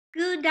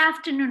Good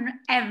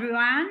afternoon,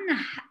 everyone.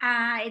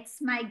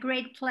 It's my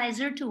great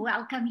pleasure to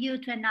welcome you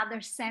to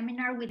another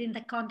seminar within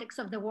the context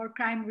of the War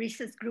Crime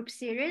Research Group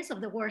series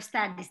of the War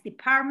Studies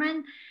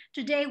Department.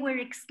 Today, we're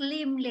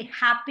extremely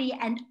happy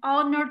and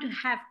honored to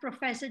have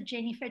Professor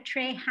Jennifer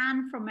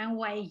Trahan from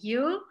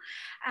NYU,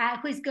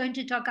 who is going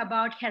to talk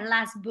about her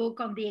last book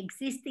on the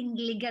existing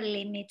legal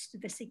limits to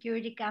the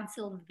Security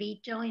Council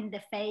veto in the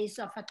face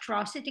of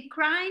atrocity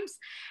crimes.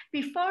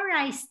 Before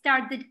I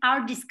started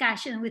our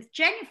discussion with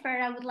Jennifer,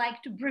 I would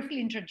like to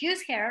briefly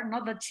introduce her,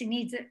 not that she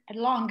needs a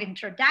long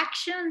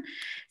introduction.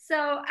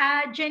 So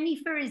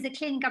Jennifer is a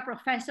clinical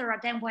professor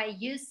at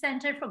NYU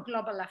Center for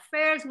Global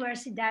Affairs, where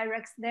she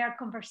directs their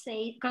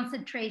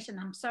concentration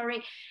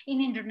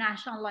in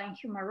international law and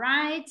human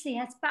rights. She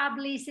has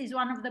published, is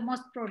one of the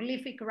most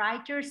prolific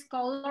writers,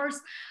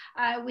 scholars,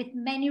 with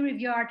many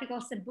review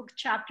articles and book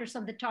chapters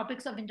on the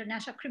topics of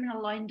international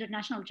criminal law and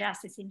international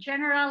justice in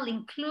general,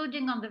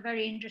 including on the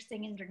very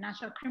interesting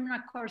International Criminal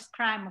Court's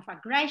crime of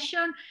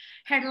aggression.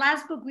 Her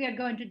last book we are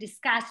going to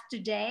discuss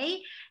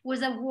today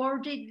was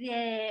awarded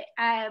the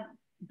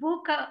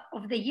Book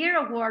of the Year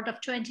Award of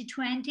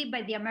 2020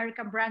 by the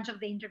American branch of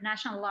the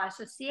International Law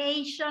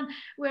Association,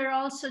 where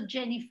also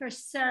Jennifer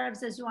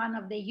serves as one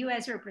of the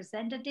US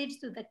representatives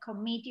to the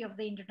Committee of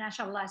the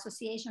International Law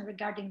Association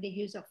regarding the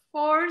use of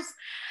force.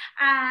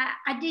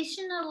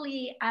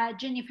 Additionally,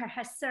 Jennifer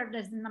has served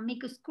as an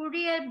amicus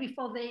curiae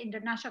before the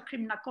International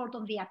Criminal Court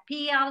on the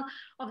appeal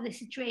of the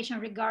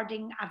situation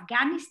regarding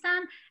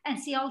Afghanistan, and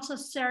she also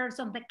serves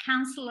on the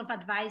Council of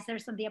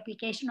Advisors on the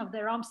application of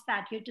the Rome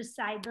Statute to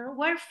cyber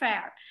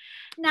warfare.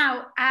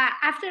 Now,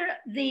 after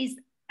this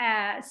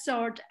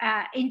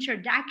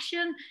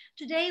introduction,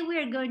 today we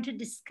are going to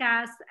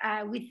discuss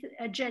with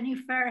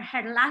Jennifer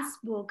her last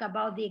book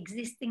about the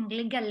existing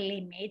legal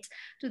limits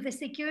to the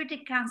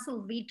Security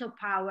Council veto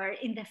power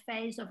in the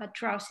face of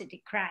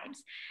atrocity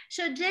crimes.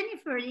 So,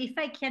 Jennifer, if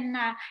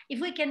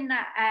we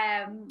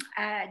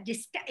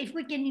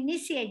can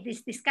initiate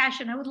this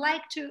discussion, I would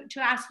like to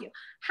ask you,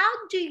 how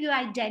do you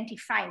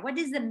identify what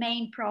is the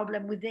main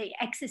problem with the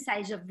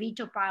exercise of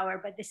veto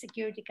power by the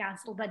Security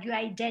Council that you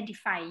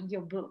identify in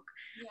your book?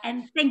 Yeah.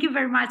 And thank you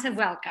very much and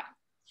welcome.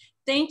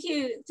 Thank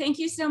you. Thank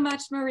you so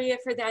much, Maria,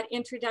 for that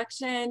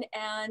introduction.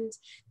 And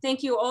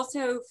thank you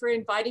also for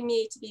inviting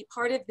me to be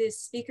part of this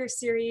speaker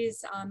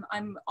series.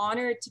 I'm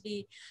honored to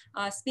be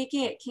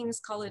speaking at King's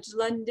College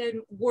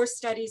London War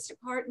Studies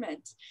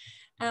Department.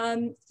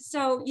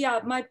 So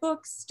yeah, my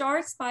book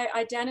starts by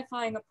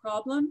identifying a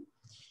problem.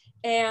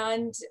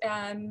 And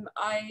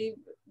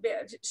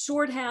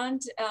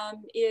shorthand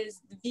is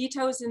the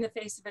vetoes in the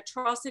face of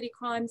atrocity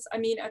crimes. I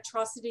mean,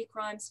 atrocity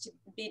crimes to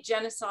be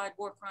genocide,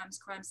 war crimes,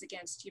 crimes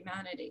against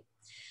humanity.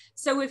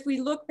 So if we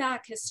look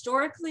back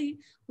historically,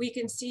 we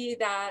can see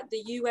that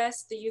the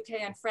US, the UK,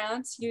 and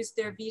France used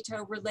their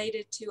veto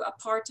related to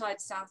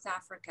apartheid South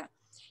Africa.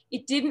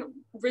 It didn't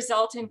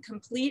result in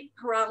complete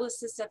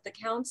paralysis of the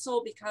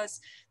council because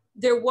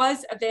there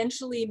was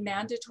eventually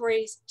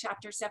mandatory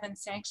Chapter 7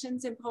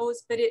 sanctions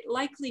imposed, but it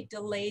likely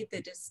delayed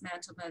the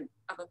dismantlement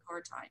of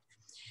apartheid.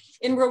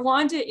 In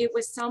Rwanda, it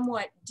was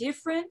somewhat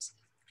different.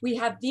 We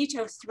have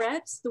veto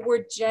threats. The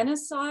word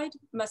genocide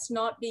must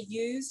not be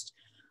used.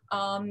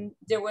 And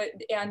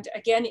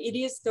again, it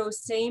is those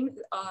same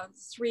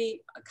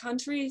three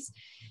countries.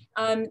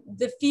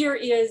 The fear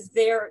is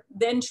they're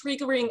then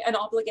triggering an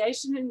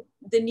obligation and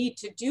the need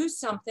to do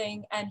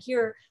something. And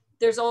here,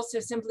 there's also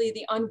simply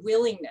the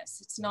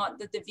unwillingness. It's not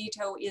that the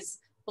veto is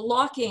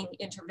blocking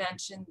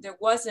intervention. There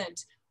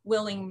wasn't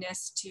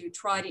willingness to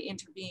try to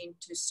intervene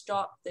to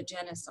stop the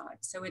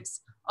genocide. So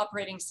it's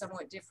operating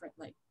somewhat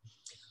differently.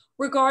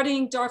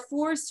 Regarding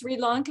Darfur, Sri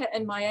Lanka,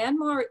 and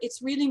Myanmar,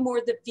 it's really more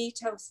the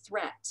veto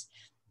threat.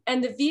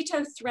 And the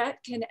veto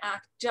threat can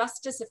act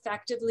just as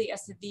effectively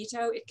as the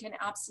veto. It can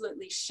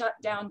absolutely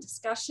shut down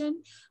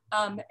discussion.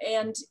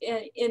 And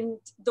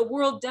the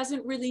world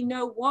doesn't really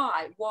know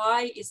why.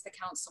 Why is the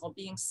council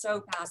being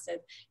so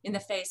passive in the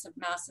face of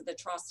massive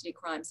atrocity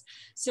crimes?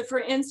 So for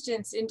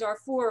instance, in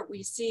Darfur,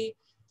 we see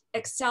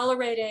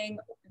accelerating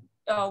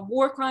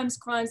war crimes,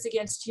 crimes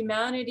against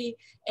humanity,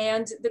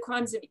 and the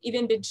crimes have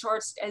even been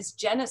charged as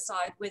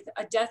genocide with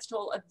a death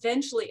toll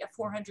eventually of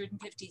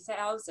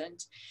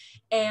 450,000.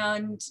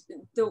 And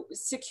the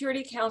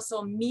Security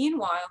Council,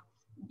 meanwhile,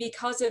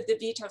 because of the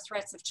veto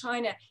threats of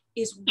China,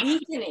 is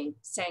weakening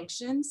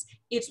sanctions.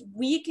 It's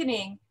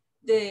weakening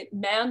the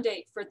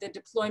mandate for the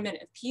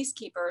deployment of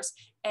peacekeepers,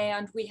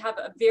 and we have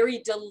a very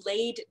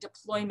delayed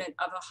deployment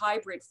of a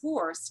hybrid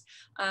force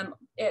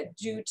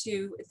due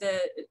to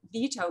the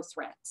veto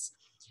threats.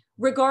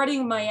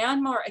 Regarding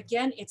Myanmar,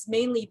 again, it's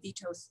mainly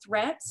veto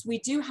threats. We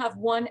do have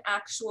one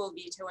actual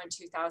veto in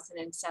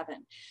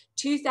 2007.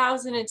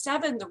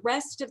 2007, the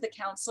rest of the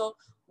council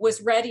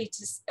was ready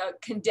to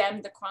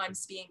condemn the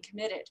crimes being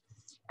committed.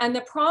 And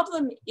the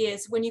problem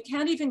is when you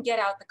can't even get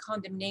out the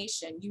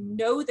condemnation, you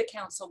know the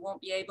council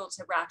won't be able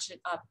to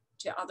ratchet up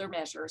to other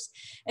measures.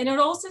 And it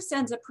also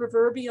sends a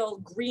proverbial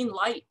green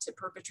light to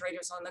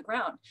perpetrators on the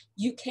ground.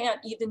 You can't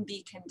even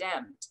be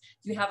condemned.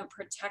 You have a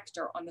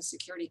protector on the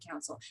Security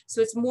Council.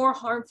 So it's more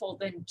harmful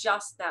than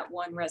just that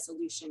one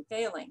resolution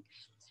failing.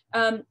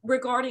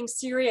 Regarding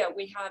Syria,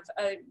 we have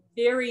a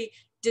very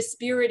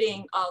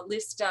dispiriting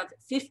list of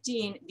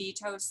 15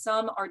 vetoes.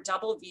 Some are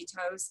double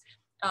vetoes.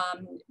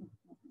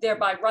 They're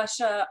by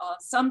Russia,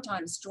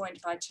 sometimes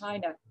joined by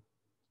China.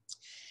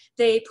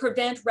 They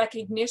prevent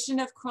recognition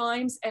of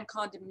crimes and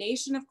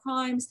condemnation of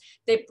crimes.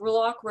 They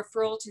block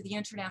referral to the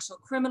International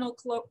Criminal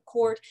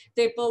Court.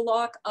 They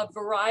block a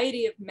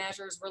variety of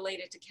measures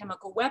related to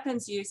chemical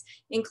weapons use,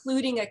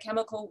 including a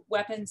chemical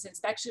weapons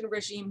inspection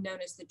regime known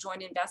as the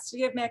Joint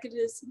Investigative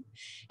Mechanism.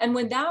 And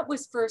when that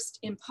was first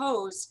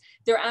imposed,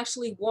 there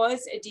actually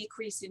was a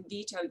decrease in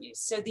veto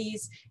use. So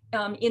these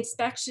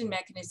inspection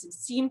mechanisms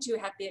seem to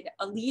have been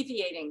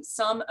alleviating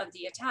some of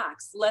the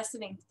attacks,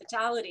 lessening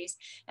fatalities.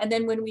 And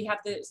then when we have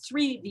the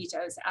 3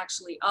 vetoes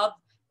actually of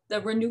the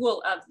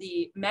renewal of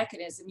the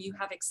mechanism, you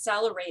have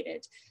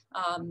accelerated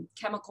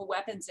chemical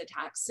weapons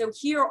attacks. So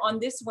here on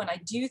this one, I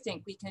do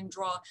think we can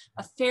draw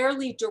a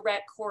fairly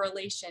direct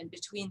correlation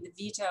between the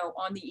veto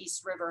on the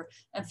East River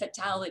and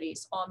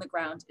fatalities on the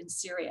ground in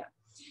Syria.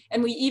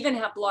 And we even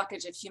have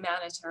blockage of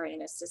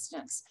humanitarian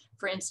assistance,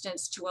 for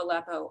instance, to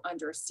Aleppo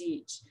under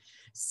siege.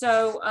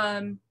 So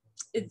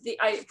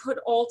I put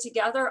all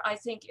together, I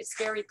think it's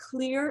very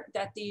clear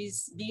that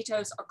these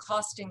vetoes are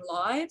costing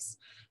lives.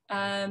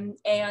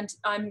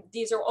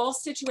 These are all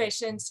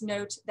situations,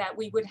 note that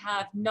we would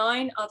have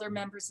 9 other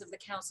members of the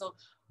council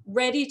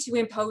ready to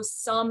impose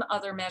some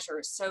other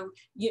measures. So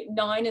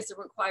 9 is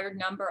a required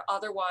number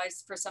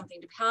otherwise for something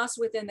to pass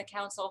within the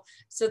council.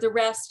 So the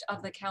rest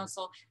of the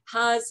council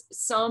has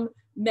some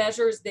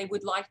measures they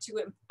would like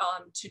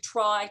to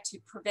try to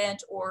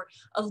prevent or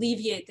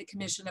alleviate the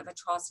commission of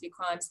atrocity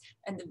crimes,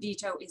 and the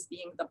veto is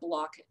being the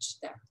blockage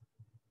there.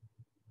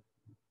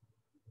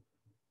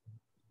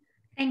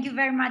 Thank you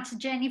very much,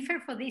 Jennifer,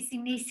 for this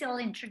initial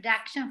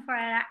introduction,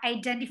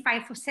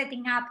 for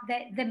setting up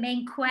the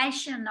main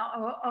question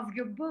of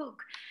your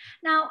book.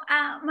 Now,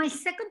 my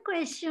second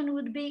question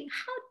would be,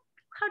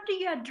 how do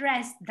you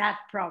address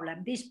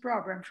this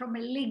problem from a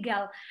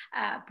legal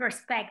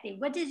perspective?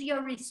 What is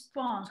your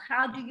response?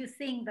 How do you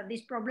think that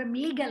this problem,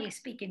 legally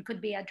speaking,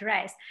 could be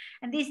addressed?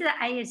 And this,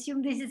 I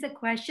assume this is a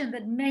question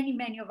that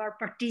many of our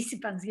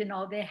participants,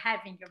 they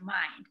have in your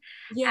mind.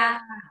 Yeah.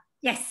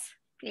 Yes.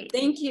 Please.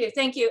 Thank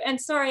you. And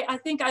sorry, I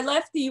think I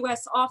left the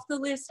US off the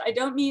list. I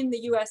don't mean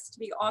the US to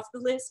be off the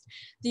list.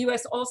 The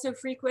US also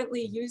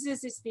frequently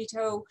uses its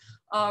veto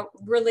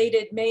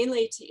related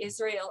mainly to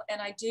Israel,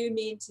 and I do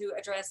mean to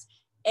address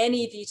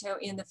any veto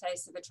in the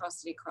face of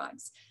atrocity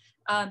crimes.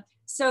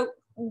 So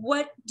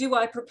what do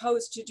I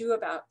propose to do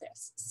about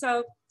this?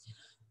 So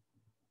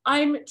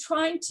I'm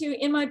trying to,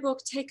 in my book,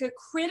 take a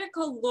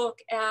critical look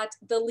at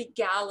the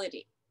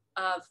legality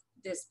of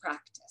this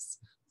practice.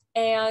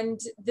 And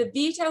the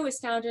veto is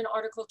found in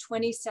Article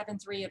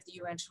 27.3 of the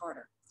UN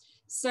Charter.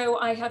 So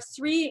I have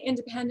 3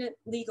 independent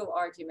legal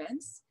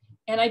arguments,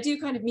 and I do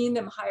kind of mean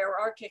them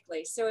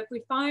hierarchically. So if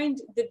we find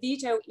the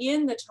veto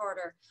in the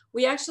Charter,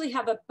 we actually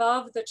have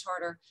above the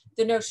Charter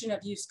the notion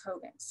of jus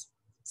cogens.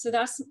 So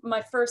that's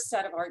my first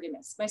set of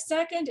arguments. My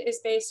second is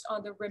based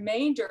on the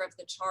remainder of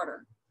the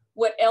Charter.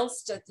 What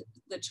else does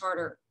the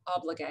Charter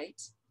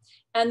obligate?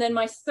 And then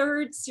my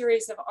third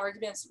series of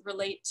arguments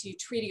relate to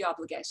treaty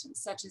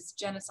obligations, such as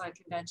Genocide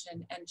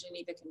Convention and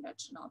Geneva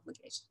Convention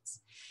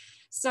obligations.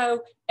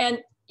 So, and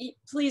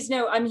please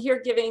know, I'm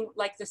here giving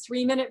like the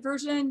 3-minute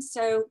version.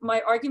 So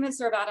my arguments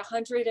are about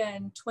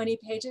 120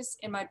 pages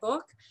in my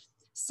book.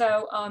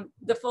 So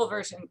the full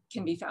version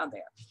can be found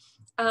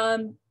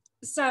there.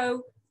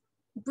 So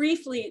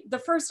briefly, the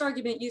first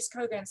argument, jus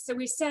cogens. So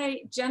we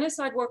say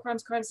genocide, war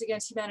crimes, crimes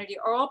against humanity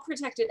are all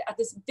protected at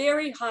this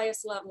very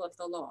highest level of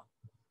the law.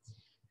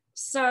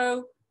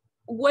 So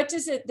what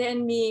does it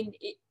then mean?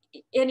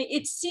 And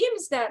it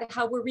seems that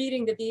how we're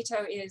reading the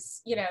veto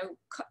is,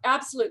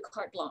 absolute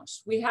carte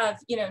blanche. We have,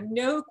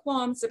 no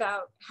qualms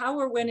about how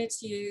or when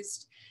it's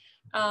used,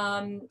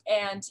 and,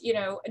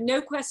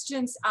 no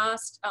questions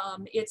asked.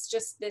 It's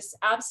just this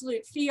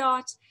absolute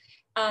fiat,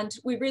 and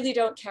we really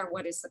don't care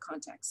what is the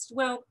context.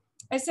 Well,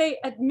 I say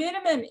at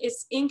minimum,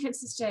 it's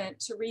inconsistent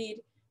to read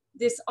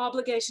this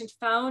obligation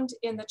found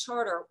in the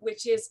Charter,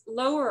 which is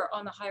lower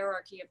on the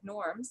hierarchy of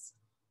norms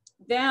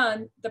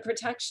than the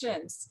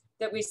protections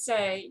that we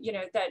say,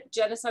 that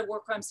genocide, war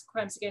crimes,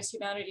 crimes against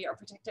humanity are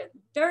protected at the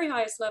very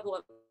highest level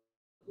of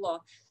law.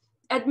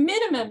 At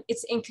minimum,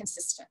 it's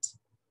inconsistent.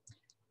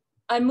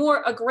 A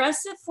more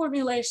aggressive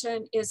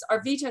formulation is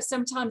our veto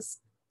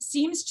sometimes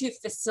seems to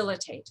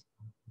facilitate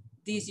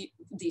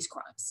these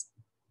crimes.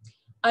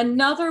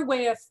 Another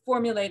way of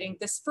formulating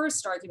this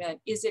first argument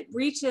is it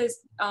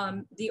reaches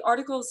the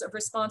Articles of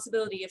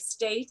Responsibility of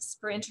States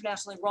for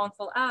internationally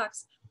wrongful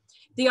acts,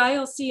 The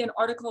ILC in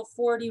Article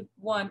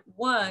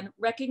 41.1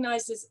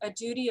 recognizes a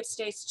duty of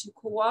states to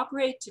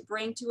cooperate to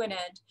bring to an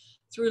end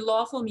through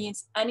lawful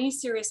means any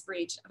serious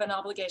breach of an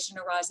obligation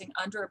arising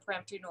under a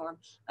peremptory norm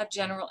of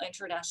general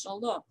international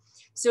law.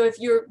 So if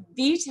you're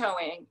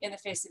vetoing in the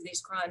face of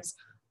these crimes,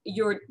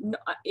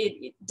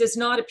 it does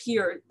not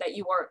appear that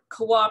you are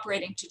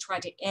cooperating to try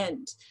to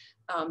end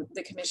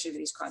the commission of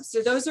these crimes.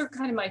 So those are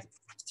kind of my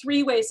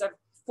three ways of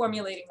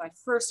formulating my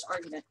first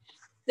argument.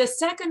 The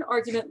second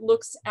argument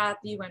looks at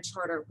the UN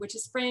Charter, which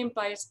is framed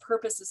by its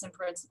purposes and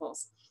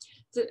principles.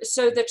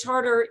 So the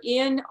Charter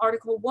in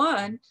Article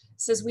 1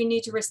 says we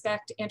need to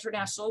respect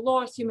international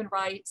law, human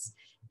rights,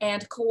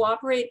 and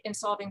cooperate in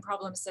solving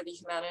problems of a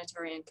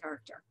humanitarian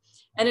character.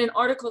 And in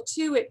Article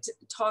 2, it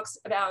talks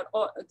about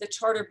the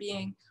Charter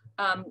being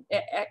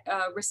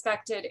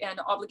respected and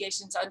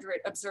obligations under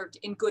it observed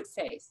in good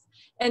faith.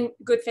 And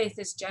good faith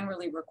is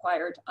generally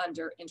required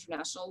under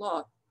international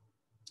law.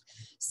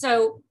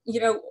 So,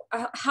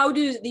 how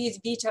do these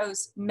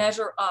vetoes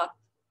measure up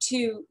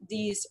to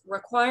these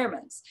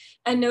requirements?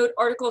 And note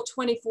Article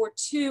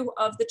 24.2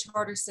 of the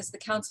Charter says the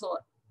Council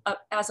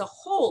as a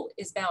whole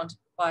is bound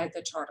by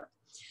the Charter.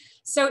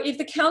 So if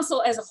the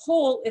Council as a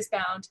whole is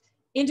bound,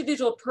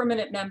 individual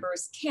permanent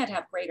members can't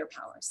have greater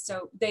powers.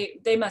 So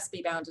they must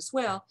be bound as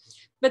well.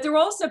 But they're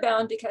also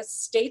bound because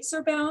states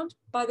are bound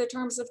by the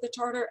terms of the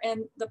Charter,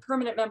 and the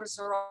permanent members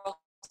are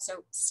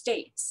also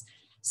states.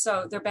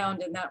 So they're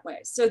bound in that way.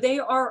 So they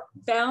are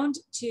bound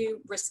to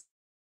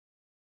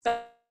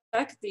respect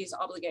these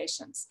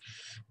obligations.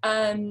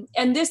 And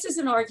this is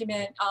an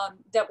argument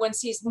that one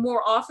sees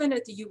more often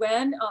at the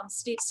UN.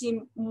 States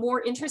seem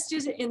more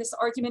interested in this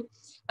argument,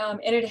 and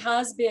it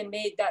has been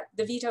made that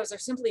the vetoes are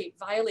simply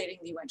violating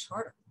the UN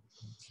Charter.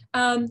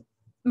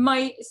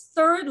 My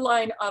third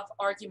line of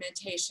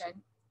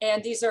argumentation,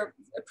 and these are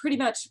pretty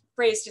much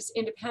phrased as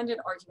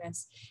independent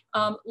arguments,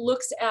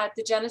 looks at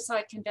the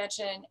Genocide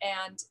Convention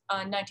and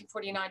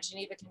 1949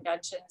 Geneva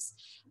Conventions,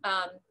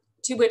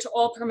 to which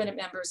all permanent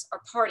members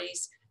are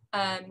parties.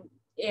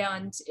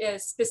 And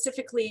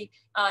specifically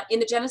in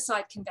the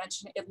Genocide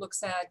Convention, it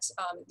looks at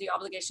the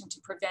obligation to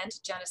prevent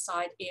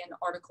genocide in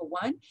Article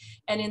 1.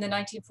 And in the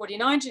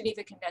 1949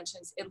 Geneva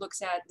Conventions, it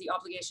looks at the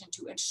obligation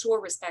to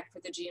ensure respect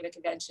for the Geneva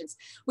Conventions,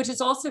 which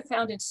is also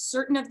found in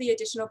certain of the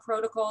additional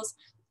protocols,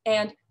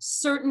 and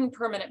certain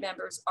permanent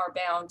members are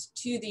bound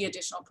to the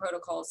additional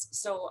protocols.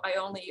 So I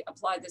only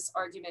apply this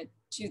argument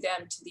to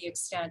them to the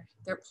extent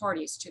they're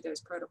parties to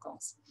those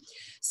protocols.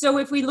 So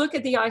if we look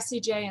at the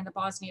ICJ and the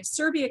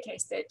Bosnia-Serbia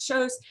case, it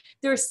shows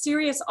there are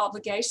serious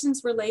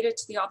obligations related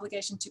to the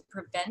obligation to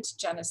prevent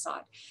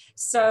genocide.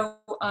 So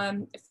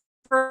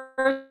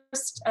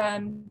first,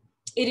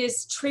 it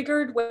is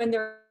triggered when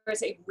there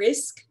is a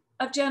risk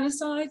of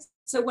genocide.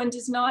 So one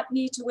does not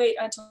need to wait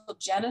until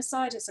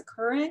genocide is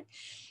occurring.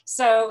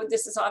 So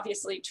this is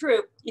obviously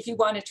true if you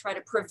want to try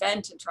to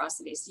prevent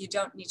atrocities. You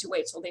don't need to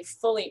wait till they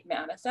fully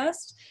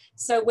manifest.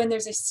 So when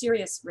there's a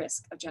serious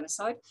risk of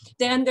genocide,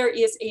 then there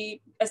is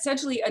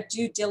essentially a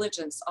due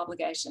diligence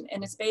obligation,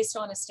 and it's based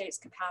on a state's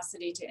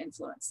capacity to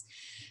influence.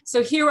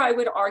 So here I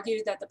would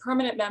argue that the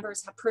permanent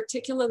members have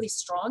particularly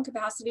strong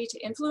capacity to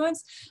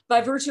influence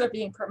by virtue of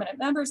being permanent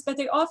members, but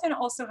they often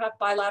also have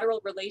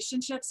bilateral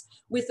relationships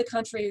with the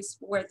countries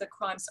where the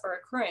crimes are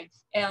occurring,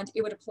 and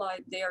it would apply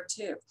there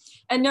too.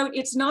 And note,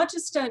 it's not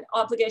just an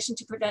obligation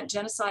to prevent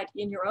genocide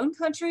in your own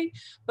country,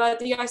 but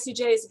the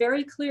ICJ is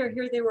very clear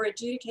here. They were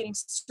adjudicating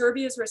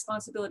Serbia's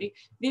responsibility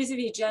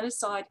vis-a-vis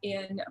genocide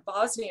in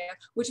Bosnia,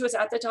 which was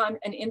at the time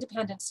an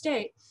independent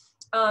state.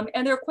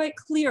 And they're quite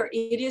clear,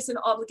 it is an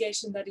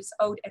obligation that is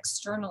owed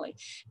externally.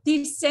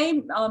 These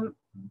same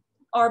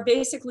are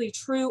basically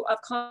true of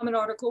Common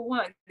Article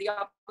 1, the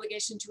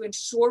obligation to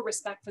ensure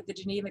respect for the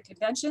Geneva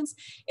Conventions.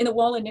 In the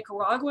Wall in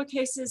Nicaragua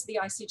cases, the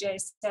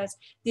ICJ says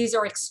these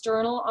are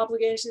external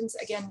obligations,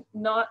 again,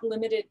 not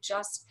limited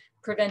just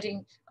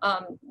preventing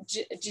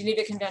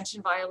Geneva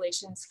Convention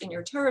violations in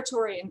your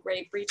territory and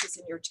grave breaches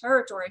in your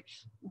territory,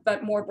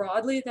 but more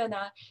broadly than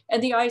that.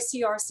 And the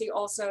ICRC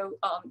also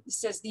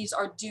says these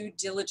are due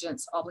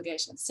diligence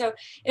obligations. So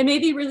it may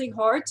be really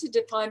hard to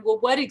define, well,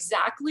 what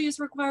exactly is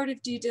required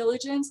of due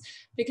diligence?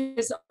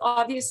 Because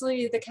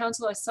obviously the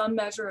council has some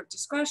measure of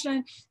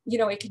discretion. You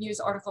know, it can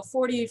use Article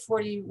 40,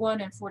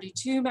 41, and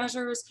 42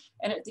 measures,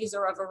 and these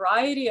are a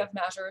variety of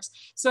measures.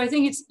 So I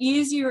think it's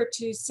easier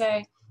to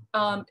say,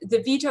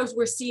 the vetoes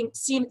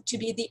seem to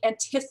be the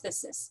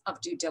antithesis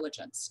of due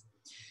diligence.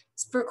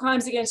 For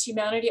crimes against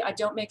humanity, I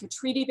don't make a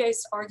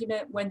treaty-based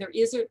argument when there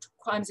is a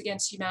crimes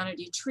against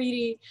humanity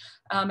treaty.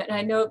 And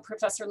I know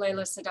Professor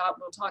Leila Sadat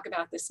will talk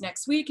about this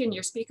next week in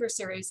your speaker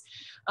series.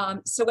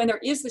 So when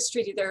there is this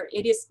treaty,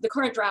 the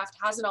current draft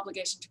has an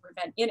obligation to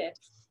prevent in it.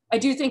 I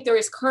do think there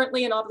is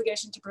currently an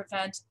obligation to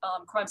prevent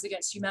crimes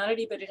against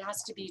humanity, but it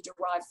has to be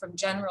derived from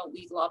general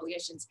legal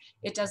obligations.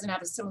 It doesn't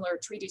have a similar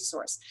treaty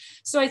source.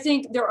 So I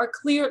think there are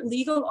clear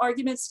legal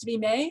arguments to be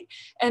made,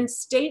 and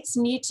states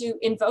need to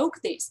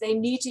invoke these. They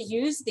need to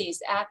use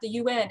these at the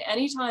UN.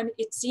 Anytime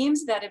it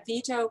seems that a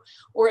veto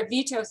or a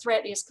veto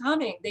threat is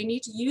coming, they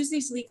need to use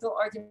these legal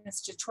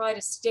arguments to try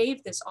to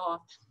stave this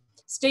off.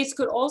 States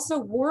could also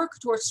work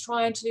towards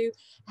trying to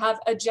have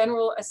a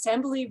General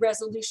Assembly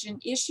resolution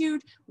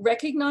issued,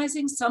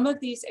 recognizing some of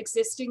these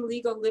existing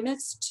legal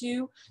limits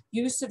to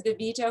use of the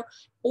veto,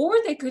 or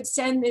they could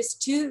send this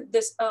to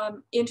this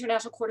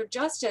International Court of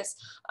Justice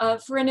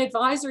for an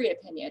advisory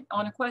opinion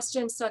on a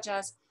question such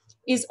as,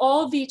 is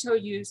all veto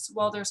use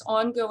while there's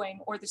ongoing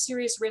or the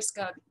serious risk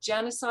of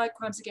genocide,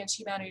 crimes against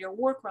humanity, or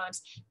war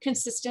crimes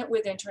consistent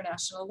with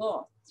international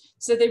law?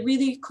 So they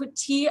really could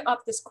tee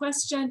up this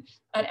question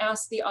and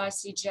ask the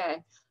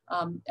ICJ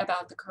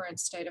about the current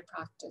state of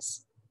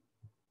practice.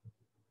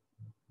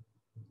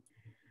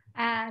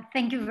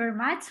 Thank you very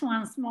much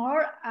once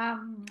more.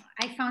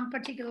 I found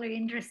particularly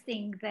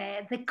interesting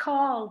the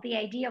call, the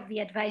idea of the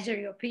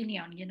advisory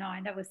opinion, you know,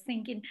 and I was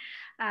thinking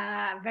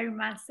very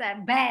much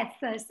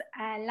Beth's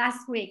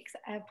last week's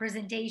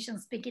presentation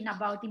speaking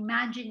about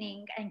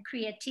imagining and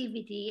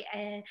creativity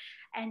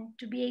and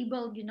to be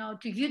able, you know,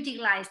 to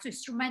utilize, to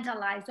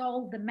instrumentalize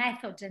all the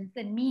methods and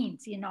the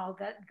means, you know,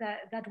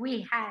 that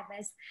we have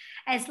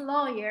as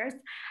lawyers.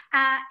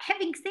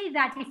 Having said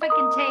that, if I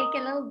can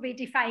take a little bit,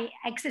 if I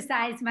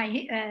exercise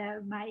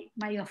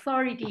my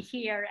authority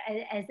here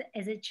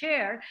as a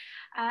chair,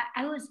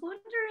 I was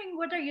wondering,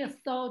 what are your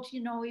thoughts,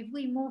 you know, if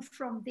we move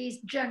from this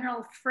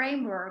general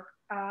framework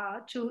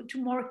to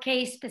more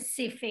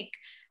case-specific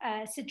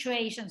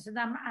situations? And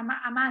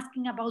I'm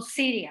asking about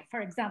Syria,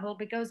 for example,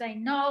 because I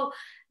know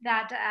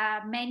that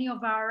many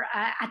of our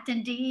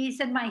attendees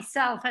and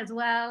myself as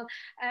well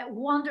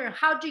wonder,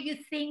 how do you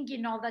think, you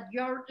know, that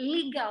your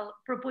legal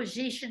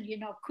proposition, you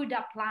know, could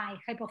apply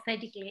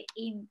hypothetically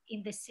in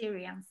the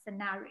Syrian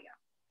scenario?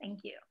 Thank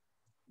you.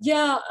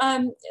 Yeah,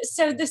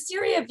 so the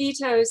Syria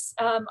vetoes,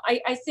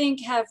 I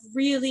think, have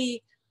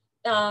really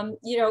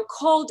you know,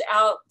 called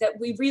out that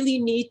we really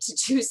need to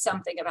do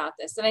something about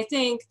this. And I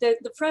think that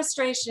the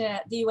frustration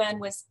at the UN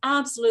was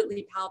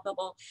absolutely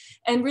palpable,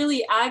 and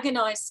really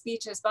agonized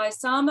speeches by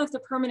some of the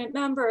permanent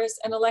members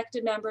and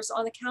elected members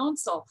on the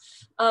council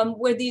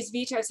where these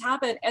vetoes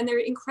happen, and they're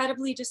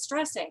incredibly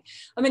distressing.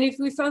 I mean, if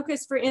we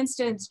focus, for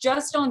instance,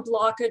 just on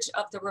blockage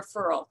of the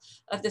referral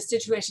of the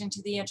situation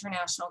to the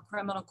International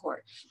Criminal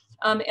Court,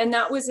 and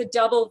that was a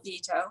double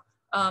veto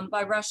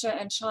by Russia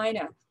and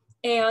China.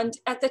 And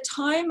at the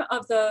time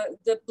of the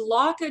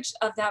blockage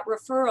of that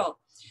referral,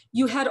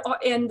 you had,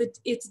 and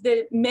it's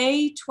the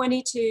May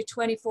 22,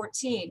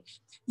 2014,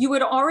 you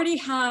had already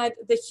had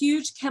the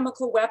huge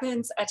chemical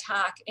weapons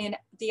attack in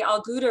the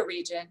Al Ghouta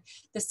region,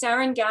 the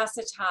sarin gas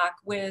attack,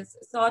 with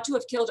thought to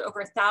have killed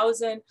over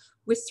 1,000,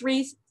 with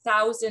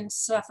 3,000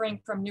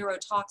 suffering from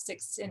neurotoxic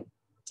symptoms.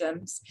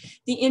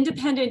 The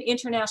Independent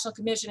International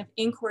Commission of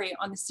Inquiry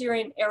on the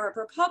Syrian Arab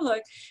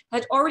Republic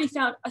had already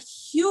found a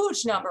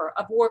huge number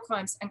of war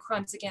crimes and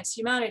crimes against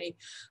humanity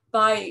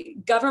by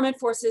government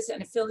forces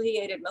and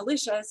affiliated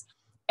militias,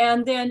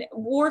 and then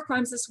war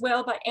crimes as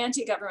well by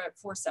anti-government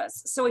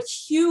forces. So a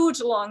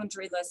huge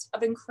laundry list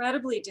of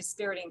incredibly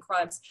dispiriting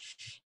crimes,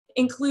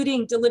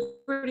 including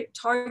deliberate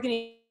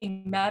targeting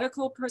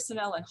medical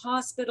personnel in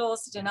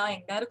hospitals,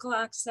 denying medical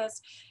access,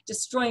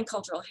 destroying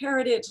cultural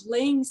heritage,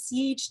 laying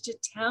siege to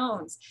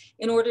towns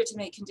in order to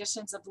make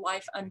conditions of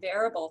life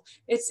unbearable.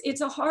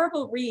 It's a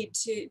horrible read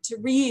to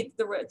read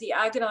the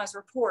agonized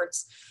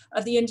reports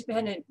of the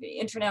Independent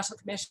International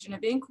Commission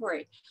of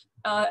Inquiry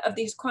of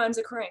these crimes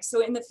occurring.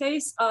 So in the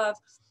face of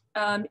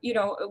you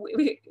know,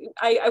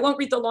 I won't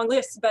read the long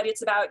list, but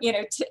it's about, you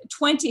know,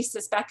 20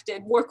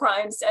 suspected war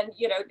crimes and,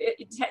 you know,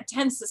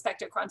 10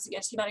 suspected crimes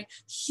against humanity,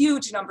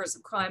 huge numbers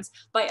of crimes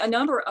by a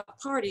number of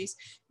parties.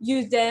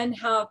 You then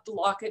have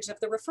blockage of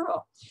the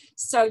referral.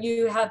 So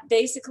you have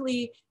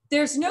basically,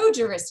 there's no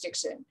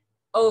jurisdiction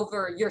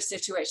over your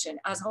situation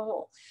as a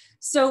whole.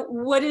 So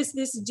what does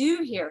this do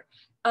here?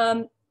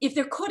 If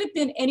there could have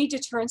been any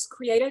deterrence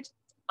created,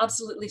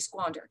 absolutely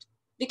squandered,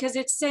 because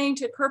it's saying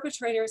to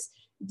perpetrators,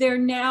 there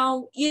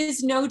now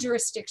is no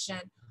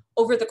jurisdiction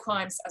over the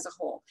crimes as a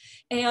whole.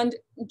 And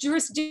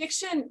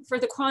jurisdiction for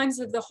the crimes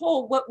of the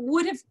whole,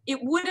 it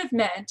would have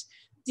meant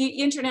the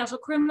International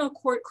Criminal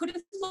Court could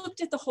have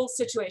looked at the whole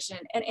situation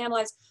and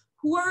analyzed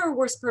who are our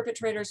worst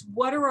perpetrators,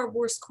 what are our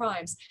worst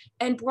crimes,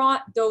 and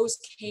brought those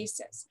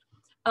cases.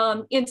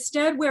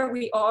 Instead, where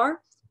we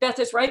are, Beth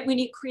is right, we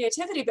need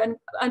creativity, but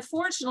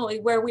unfortunately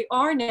where we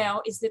are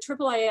now is the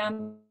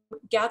IIIM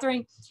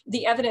gathering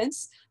the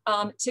evidence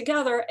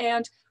together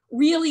and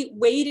really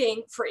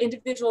waiting for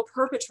individual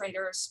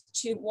perpetrators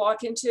to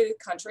walk into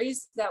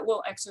countries that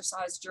will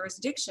exercise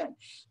jurisdiction.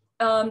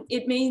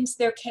 It means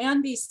there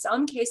can be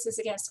some cases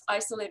against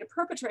isolated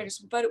perpetrators,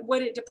 but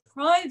what it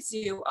deprives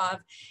you of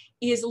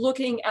is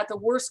looking at the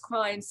worst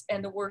crimes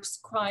and the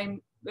worst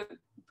crime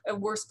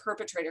worst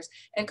perpetrators,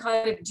 and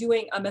kind of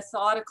doing a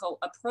methodical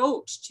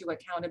approach to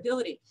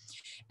accountability.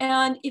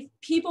 And if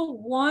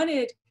people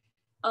wanted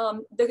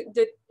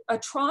the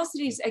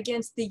atrocities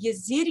against the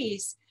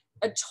Yazidis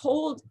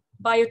told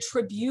by a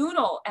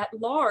tribunal at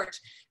large,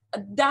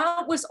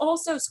 that was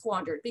also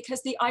squandered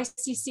because the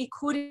ICC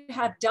could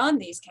have done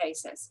these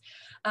cases.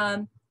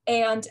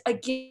 And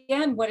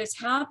again, what is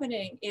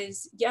happening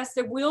is, yes,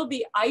 there will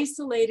be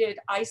isolated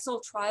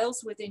ISIL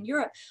trials within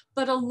Europe,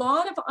 but a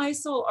lot of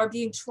ISIL are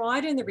being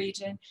tried in the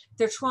region.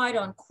 They're tried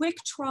on quick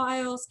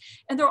trials,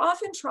 and they're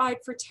often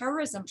tried for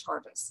terrorism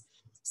charges.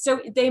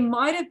 So they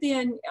might have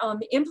been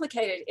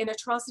implicated in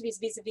atrocities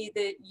vis-a-vis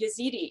the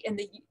Yazidi, in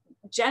the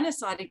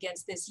genocide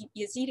against this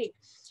Yazidi,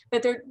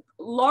 but they're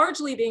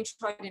largely being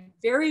tried in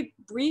very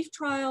brief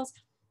trials,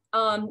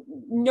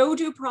 no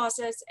due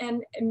process,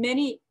 and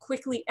many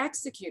quickly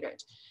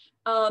executed.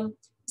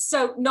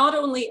 So not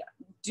only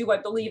do I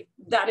believe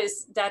that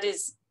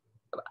is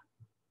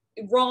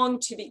wrong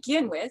to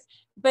begin with,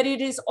 but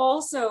it is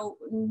also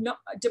not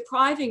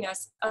depriving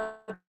us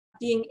of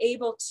being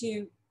able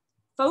to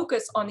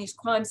focus on these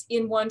crimes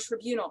in one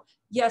tribunal.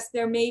 Yes,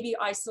 there may be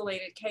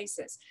isolated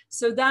cases.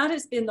 So that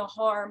has been the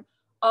harm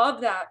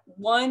of that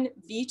one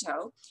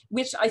veto,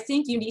 which I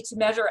think you need to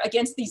measure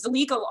against these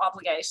legal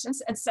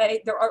obligations and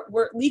say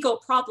were legal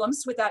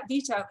problems with that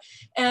veto.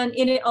 And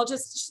in it, I'll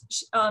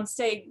just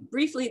say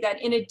briefly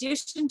that in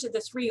addition to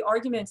the three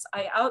arguments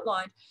I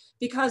outlined,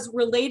 because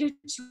related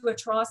to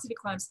atrocity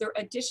crimes, there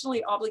are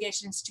additionally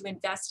obligations to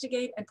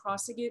investigate and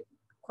prosecute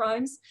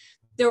crimes.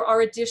 There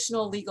are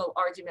additional legal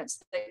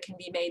arguments that can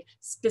be made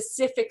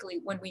specifically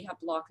when we have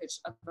blockage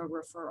of a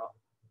referral.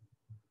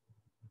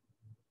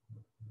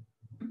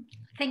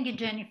 Thank you,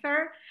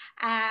 Jennifer.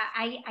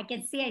 I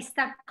can see I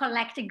start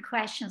collecting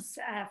questions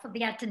for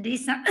the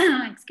attendees.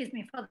 Excuse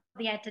me, for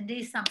the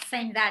attendees. I'm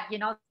saying that,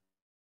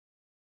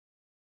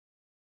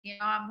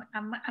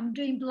 I'm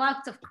doing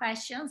lots of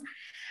questions,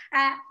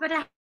 but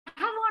I have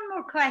one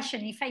more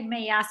question, if I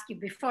may ask you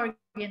before,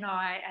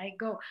 I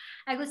go.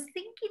 I was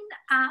thinking,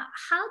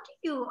 how do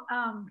you,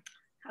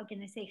 how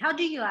can I say, how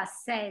do you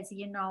assess,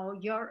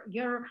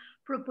 your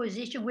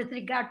proposition with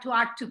regard to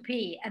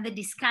R2P and the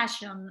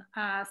discussion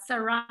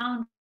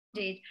surrounded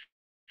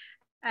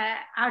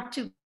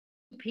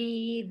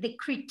R2P, the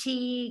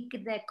critique,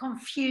 the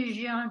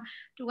confusion,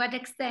 to what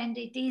extent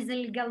it is a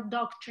legal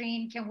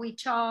doctrine, can we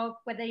talk,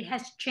 whether it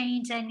has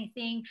changed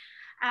anything?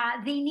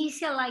 The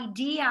initial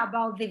idea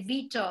about the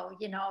veto,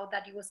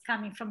 that it was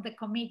coming from the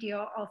Committee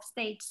of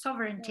State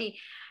Sovereignty,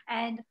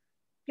 and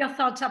your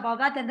thoughts about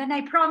that. And then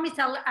I promise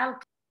I'll...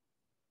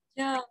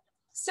 Yeah,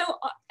 so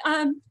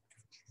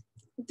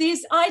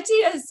these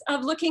ideas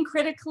of looking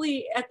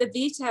critically at the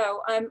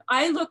veto,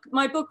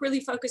 my book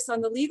really focused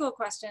on the legal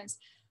questions,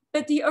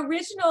 but the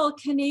original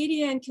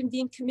Canadian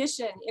Convened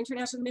Commission,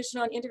 International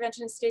Commission on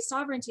Intervention in State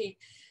Sovereignty,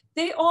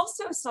 they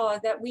also saw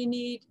that we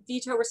need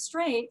veto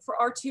restraint for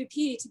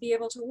R2P to be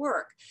able to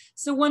work.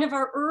 So one of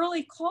our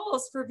early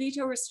calls for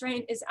veto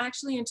restraint is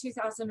actually in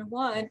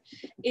 2001.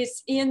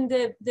 It's in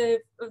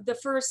the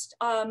first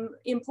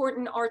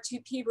important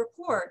R2P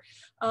report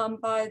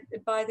by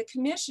the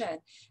Commission.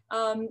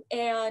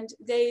 And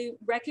they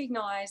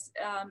recognize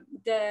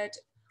that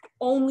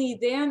only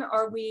then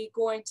are we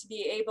going to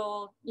be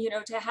able,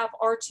 to have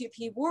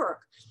R2P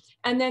work.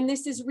 And then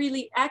this is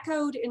really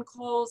echoed in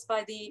calls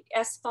by the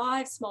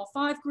S5, small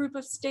 5 group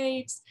of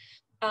states.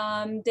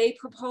 They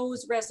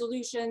propose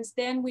resolutions.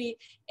 And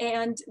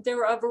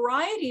there are a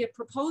variety of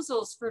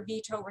proposals for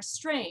veto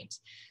restraint.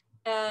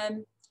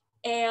 The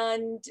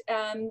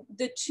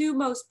two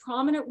most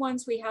prominent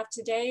ones we have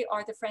today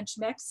are the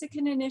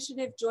French-Mexican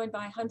initiative, joined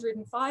by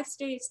 105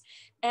 states,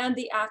 and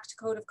the ACT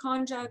Code of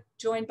Conduct,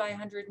 joined by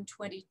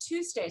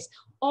 122 states,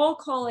 all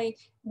calling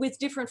with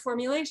different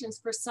formulations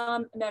for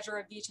some measure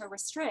of veto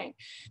restraint.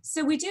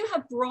 So we do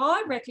have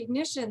broad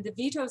recognition. The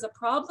veto is a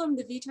problem.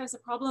 The veto is a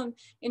problem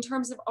in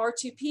terms of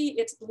R2P.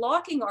 It's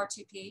blocking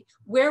R2P.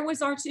 Where was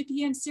R2P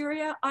in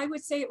Syria? I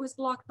would say it was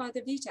blocked by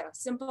the veto.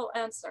 Simple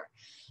answer.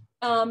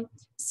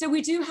 So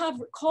we do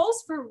have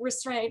calls for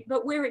restraint,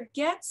 but where it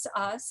gets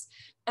us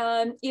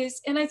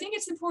is, and I think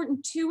it's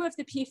important, 2 of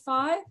the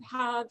P5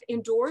 have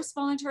endorsed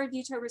voluntary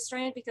veto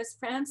restraint because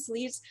France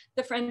leads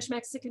the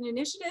French-Mexican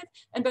initiative,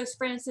 and both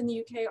France and the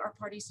UK are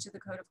parties to the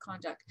Code of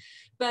Conduct.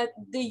 But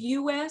the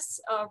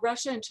US,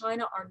 Russia, and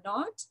China are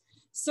not.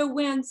 So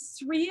when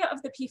 3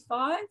 of the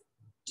P5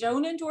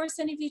 don't endorse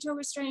any veto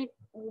restraint,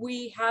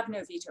 we have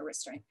no veto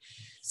restraint.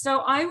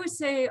 So I would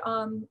say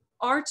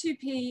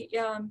R2P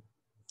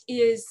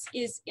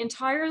is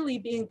entirely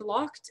being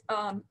blocked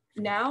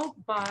now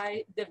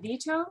by the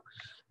veto.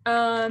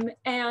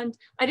 And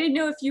I didn't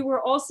know if you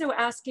were also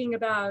asking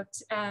about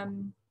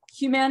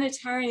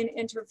humanitarian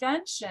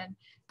intervention,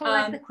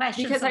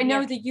 because I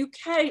know the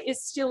UK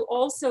is still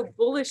also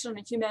bullish on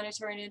a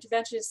humanitarian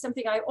intervention. It's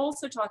something I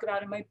also talk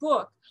about in my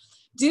book.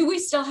 Do we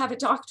still have a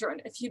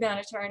doctrine of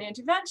humanitarian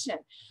intervention?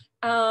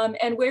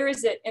 And where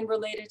is it in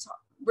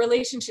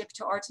relationship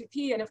to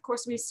R2P? And of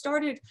course, we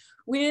started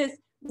with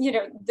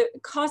the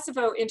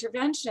Kosovo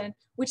intervention,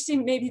 which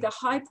seemed maybe the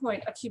high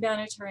point of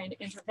humanitarian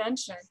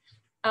intervention.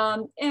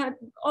 And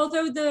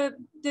although the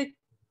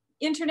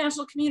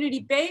international community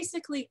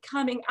basically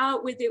coming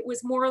out with it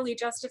was morally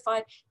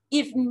justified,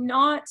 if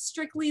not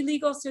strictly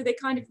legal, so they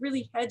kind of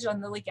really hedge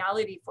on the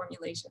legality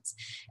formulations.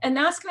 And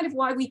that's kind of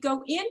why we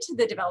go into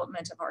the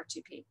development of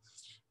R2P.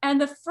 And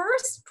the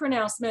first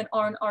pronouncement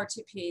on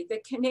R2P,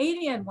 the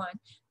Canadian one,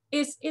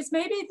 is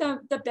maybe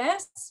the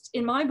best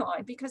in my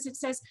mind, because it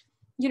says,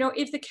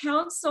 if the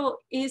council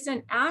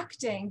isn't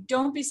acting,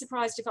 don't be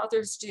surprised if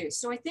others do.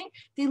 So I think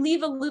they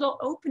leave a little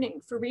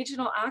opening for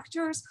regional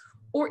actors,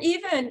 or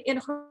even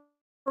in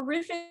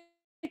horrific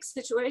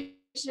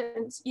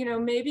situations,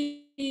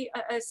 maybe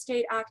a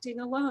state acting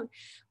alone.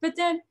 But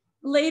then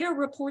later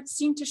reports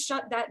seem to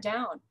shut that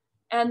down.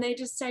 And they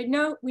just say,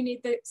 no, we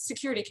need the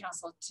Security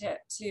Council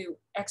to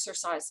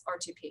exercise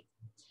R2P.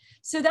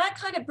 So that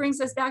kind of brings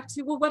us back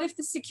to, well, what if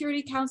the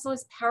Security Council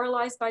is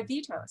paralyzed by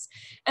vetoes?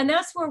 And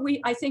that's where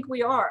I think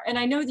we are. And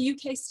I know the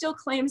UK still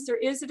claims there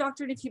is a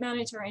doctrine of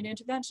humanitarian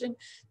intervention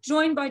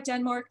joined by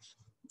Denmark.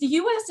 The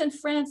US and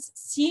France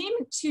seem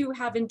to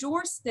have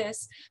endorsed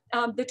this.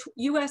 The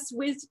US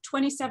with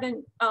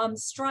 27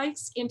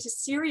 strikes into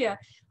Syria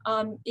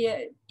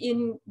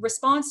in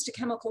response to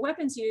chemical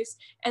weapons use.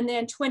 And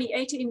then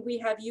 2018, we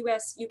have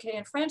US, UK,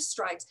 and French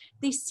strikes.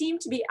 They seem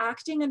to be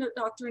acting in a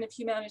doctrine of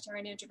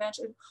humanitarian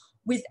intervention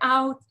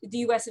without the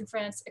US and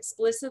France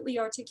explicitly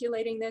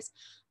articulating this.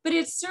 But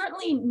it's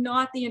certainly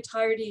not the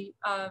entirety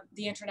of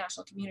the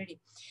international community.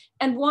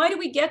 And why do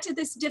we get to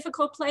this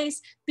difficult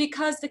place?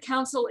 Because the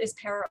council is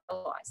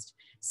paralyzed.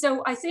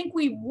 So I think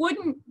we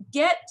wouldn't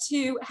get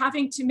to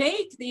having to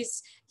make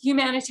these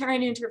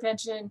humanitarian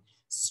intervention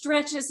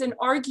stretches and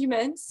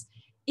arguments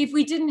if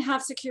we didn't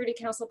have Security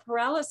Council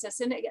paralysis.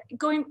 And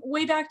going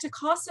way back to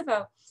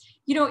Kosovo,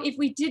 if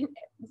we didn't,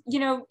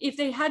 if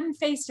they hadn't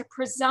faced a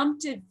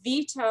presumptive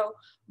veto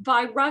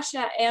by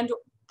Russia and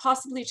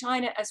possibly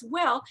China as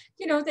well,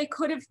 they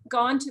could have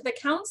gone to the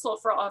council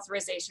for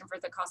authorization for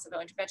the Kosovo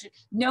intervention,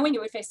 knowing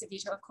it would face a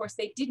veto. Of course,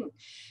 they didn't.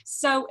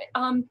 So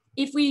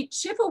if we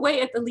chip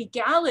away at the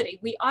legality,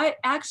 we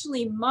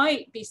actually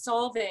might be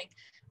solving,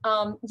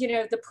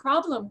 the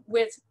problem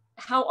with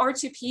how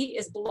R2P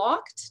is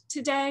blocked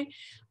today.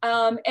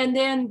 And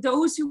then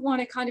those who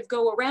want to kind of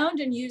go around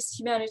and use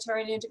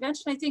humanitarian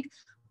intervention, I think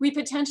we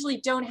potentially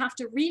don't have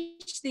to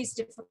reach these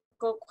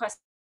difficult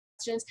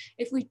questions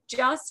if we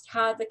just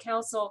had the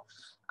council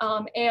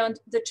and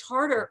the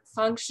charter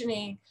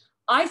functioning,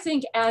 I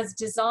think, as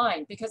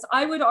designed. Because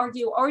I would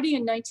argue already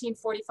in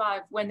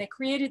 1945, when they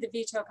created the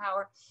veto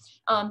power,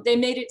 they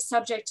made it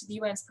subject to the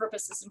UN's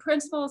purposes and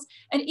principles.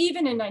 And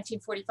even in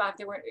 1945,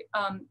 there were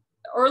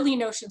early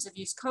notions of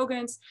use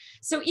cogens.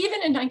 So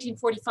even in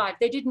 1945,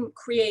 they didn't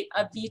create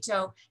a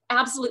veto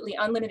absolutely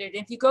unlimited.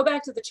 If you go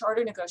back to the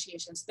charter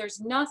negotiations, there's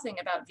nothing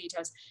about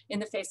vetoes in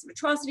the face of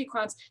atrocity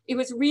crimes. It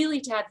was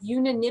really to have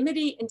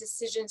unanimity in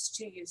decisions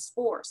to use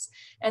force.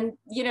 And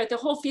the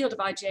whole field of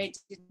IJ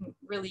didn't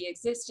really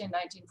exist in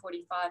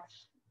 1945.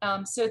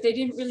 So they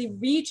didn't really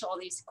reach all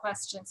these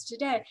questions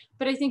today.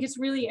 But I think it's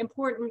really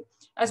important,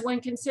 as one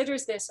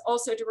considers this,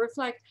 also to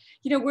reflect,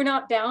 we're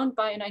not bound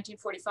by a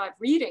 1945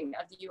 reading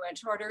of the UN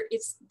Charter.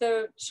 It's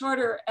the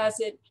Charter as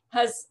it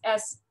has,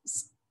 as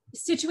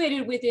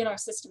situated within our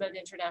system of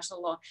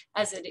international law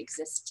as it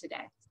exists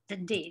today.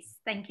 Indeed,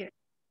 thank you.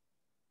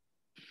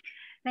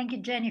 Thank you,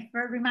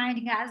 Jennifer,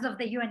 reminding us of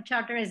the UN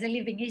Charter as a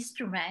living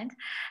instrument.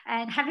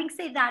 And having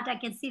said that, I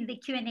can see in the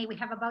Q&A we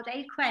have about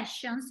 8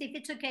 questions. If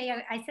it's okay,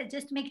 I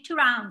suggest to make 2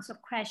 rounds of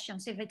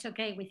questions, if it's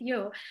okay with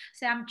you.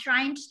 So I'm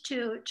trying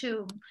to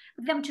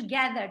put them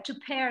together, to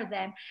pair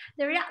them.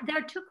 There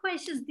are 2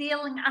 questions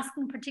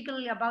asking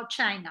particularly about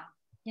China.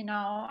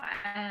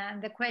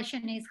 And the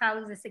question is, how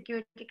is the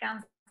Security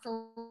Council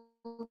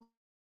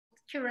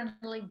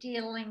currently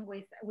dealing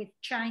with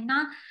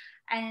China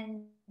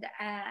and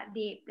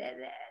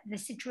the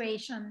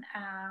situation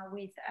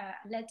with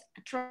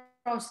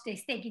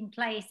atrocities taking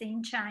place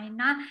in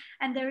China.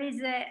 And there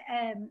is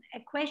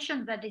a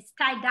question that is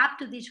tied up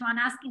to this one,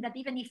 asking that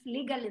even if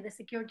legally the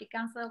Security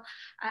Council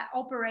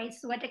operates,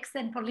 to what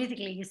extent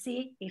politically, you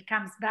see, it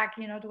comes back,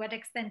 to what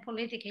extent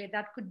politically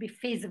that could be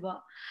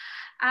feasible.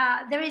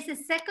 There is a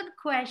second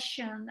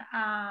question,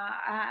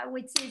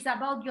 which is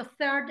about your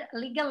third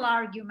legal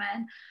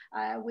argument,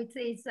 which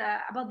is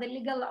about the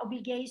legal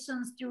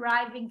obligations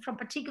deriving from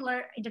particular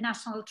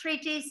international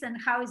treaties, and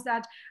how is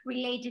that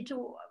related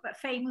to the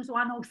famous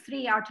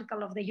 103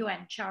 article of the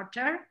UN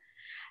Charter.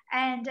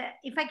 And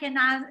if I can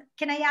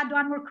I add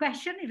one more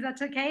question, if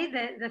that's okay?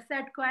 The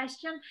third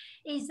question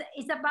is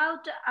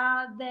about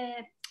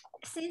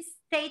since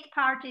state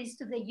parties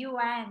to the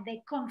UN,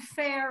 they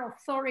confer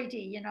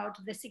authority,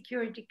 to the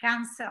Security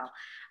Council.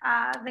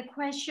 The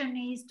question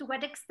is, to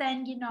what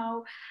extent,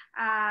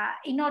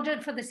 in order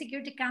for the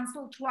Security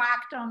Council to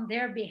act on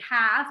their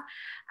behalf,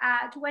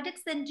 to what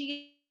extent do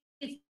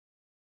you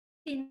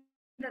think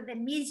that the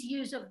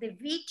misuse of the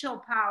veto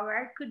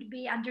power could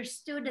be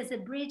understood as a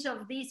breach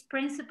of this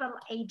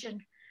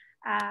principal-agent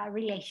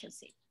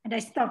relationship? And I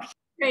stop here.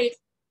 Great.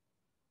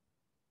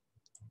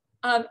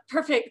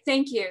 Perfect,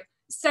 thank you.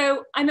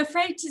 So I'm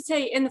afraid to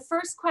say in the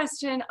first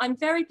question, I'm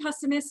very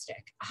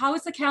pessimistic. How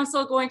is the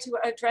council going to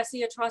address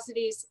the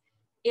atrocities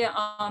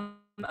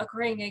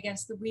occurring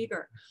against the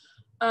Uyghur?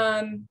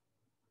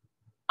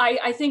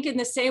 I think in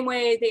the same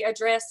way they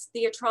address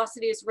the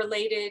atrocities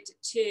related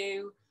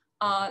to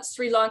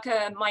Sri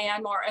Lanka,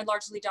 Myanmar, and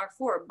largely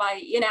Darfur by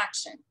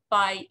inaction,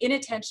 by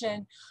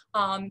inattention,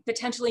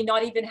 potentially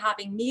not even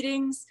having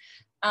meetings,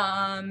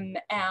 and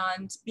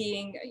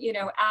being,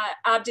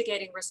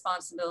 abdicating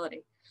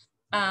responsibility.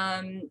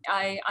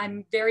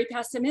 I'm very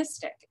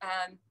pessimistic.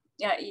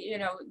 Yeah,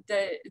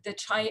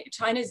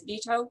 China's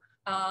veto,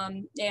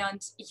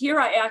 and here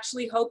I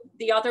actually hope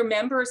the other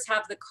members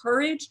have the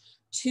courage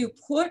to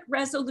put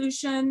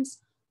resolutions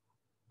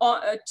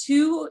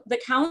to the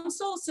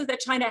council so that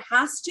China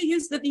has to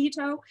use the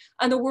veto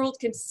and the world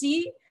can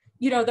see,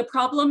 the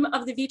problem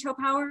of the veto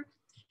power.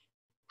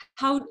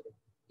 How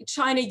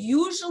China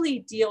usually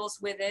deals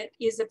with it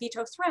is a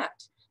veto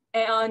threat.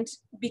 And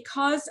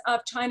because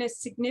of China's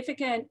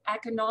significant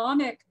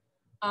economic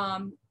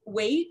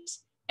weight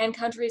and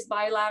countries'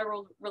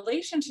 bilateral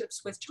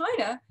relationships with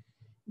China,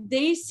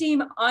 they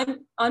seem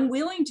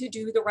unwilling to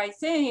do the right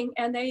thing,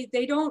 and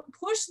they don't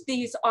push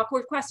these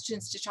awkward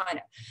questions to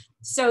China.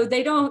 So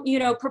they don't,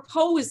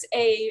 propose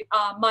a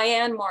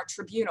Myanmar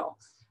tribunal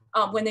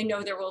when they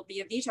know there will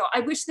be a veto. I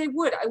wish they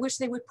would. I wish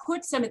they would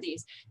put some of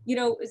these,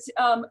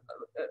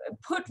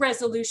 put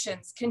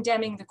resolutions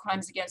condemning the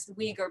crimes against the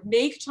Uyghur,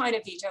 make China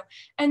veto,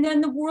 and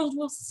then the world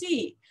will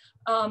see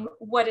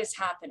what is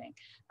happening.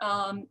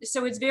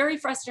 So it's very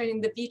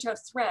frustrating, the veto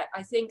threat.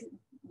 I think,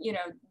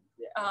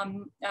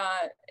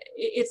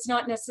 it's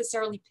not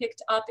necessarily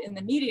picked up in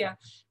the media,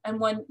 and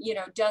one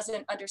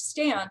doesn't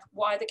understand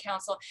why the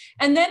council,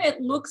 and then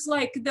it looks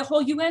like the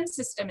whole UN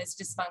system is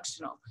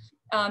dysfunctional.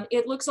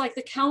 It looks like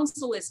the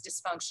council is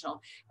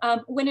dysfunctional,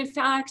 when in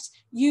fact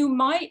you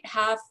might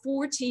have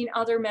 14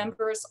 other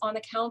members on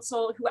the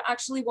council who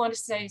actually want to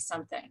say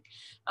something,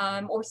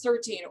 or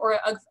 13, or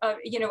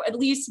at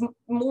least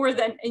more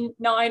than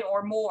 9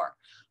 or more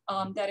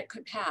that it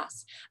could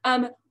pass.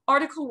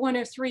 Article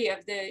 103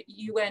 of the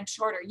UN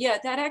Charter, yeah,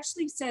 that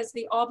actually says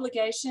the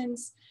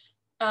obligations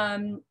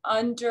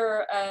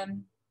under,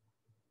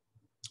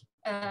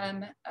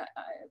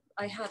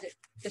 I have it,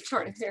 the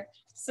charter here,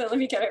 so let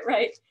me get it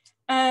right.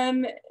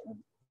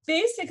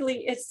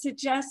 Basically, it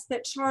suggests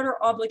that charter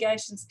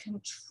obligations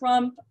can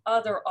trump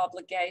other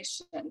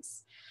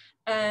obligations.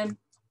 And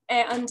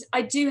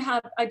I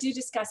do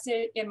discuss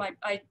it in my,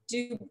 I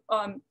do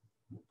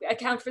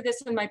account for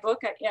this in my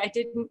book. I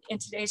didn't in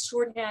today's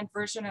shorthand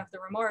version of the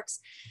remarks.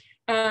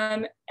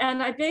 And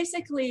I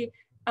basically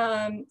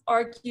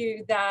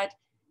argue that,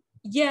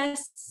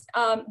 yes,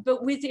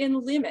 but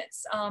within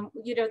limits.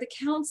 The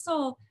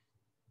council,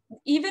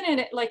 even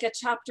in like a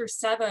Chapter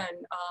 7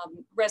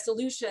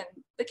 resolution,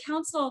 the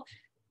council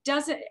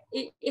doesn't,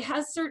 it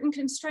has certain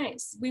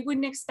constraints. We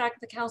wouldn't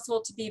expect the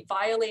council to be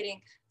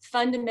violating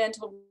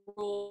fundamental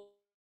rules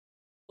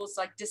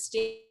like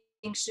distinction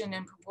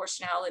and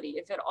proportionality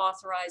if it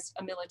authorized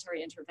a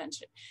military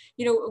intervention.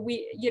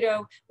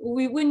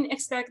 We wouldn't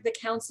expect the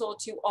council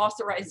to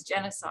authorize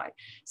genocide.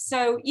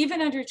 So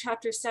even under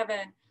Chapter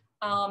 7,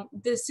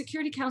 the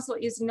Security Council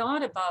is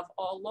not above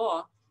all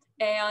law.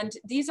 And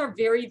these are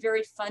very,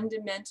 very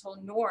fundamental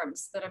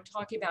norms that I'm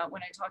talking about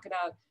when I talk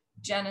about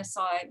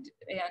genocide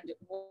and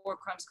war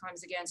crimes,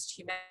 crimes against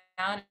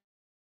humanity.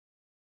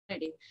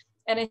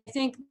 And I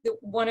think the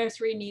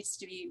 103 needs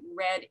to be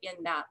read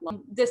in that light.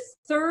 The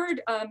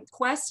third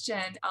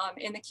question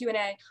in the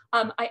Q&A,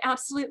 I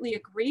absolutely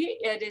agree.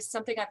 It is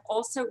something I've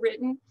also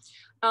written.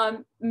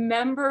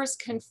 Members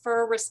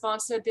confer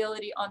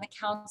responsibility on the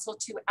council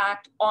to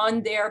act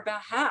on their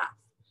behalf.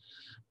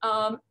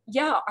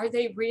 Yeah, are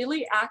they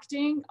really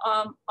acting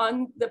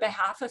on the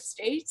behalf of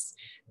states?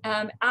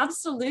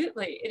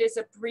 Absolutely, it is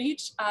a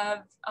breach of,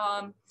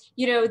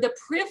 the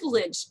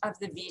privilege of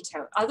the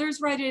veto. Others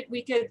write it,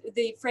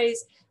 the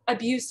phrase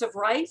abuse of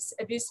rights,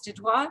 abuse de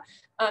droit,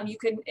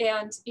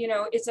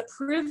 it's a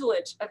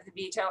privilege of the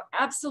veto.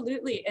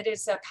 Absolutely, it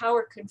is a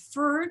power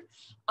conferred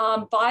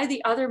by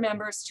the other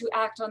members to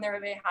act on their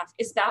behalf.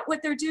 Is that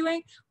what they're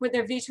doing when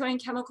they're vetoing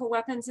chemical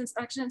weapons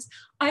inspections?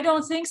 I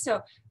don't think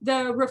so.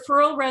 The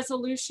referral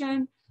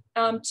resolution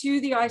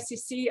to the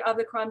ICC of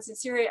the crimes in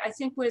Syria, I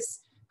think was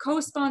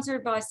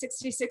co-sponsored by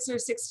 66 or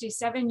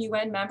 67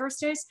 UN member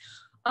states.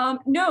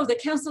 No, the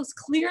council is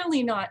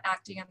clearly not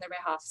acting on their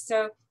behalf.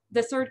 So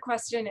the third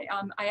question,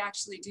 I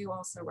actually do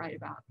also write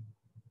about.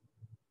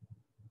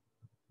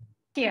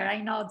 Here,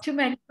 I know too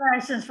many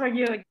questions for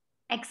you.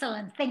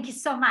 Excellent, thank you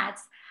so much.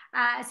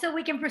 So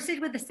we can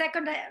proceed with the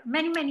second,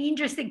 many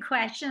interesting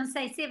questions.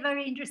 I see a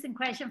very interesting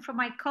question from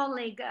my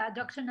colleague,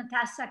 Dr.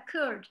 Natasha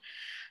Kurd.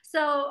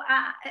 So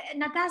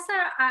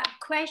Natasha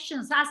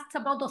asks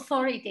about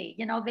authority,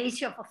 the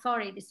issue of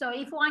authority. So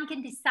if one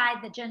can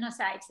decide that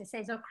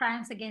genocides, or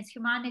crimes against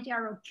humanity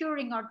are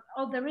occurring, or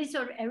there is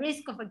a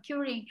risk of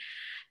occurring,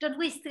 don't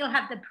we still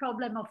have the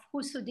problem of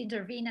who should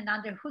intervene and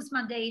under whose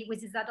mandate,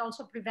 which is that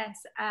also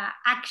prevents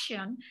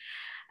action?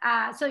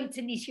 So it's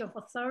an issue of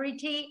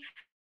authority.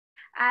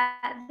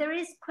 There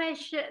is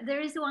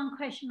one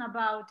question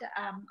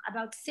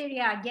about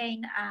Syria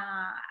again.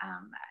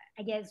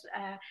 I guess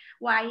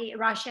why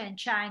Russia and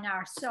China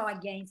are so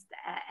against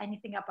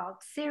anything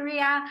about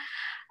Syria.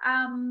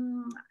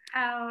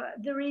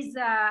 There is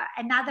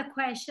another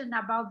question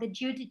about the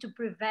duty to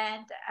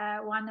prevent.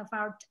 One of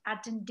our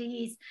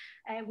attendees,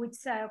 which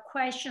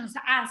questions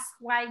ask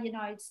why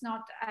it's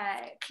not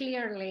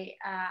clearly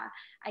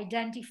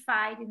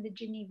identified in the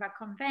Geneva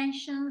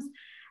Conventions,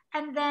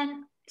 and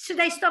then.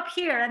 Should I stop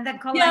here and then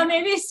collect? Yeah,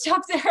 maybe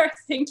stop there.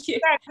 Thank you.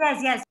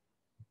 Yes.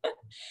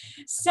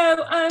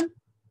 So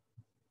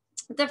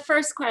the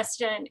first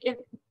question, if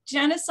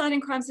genocide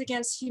and crimes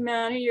against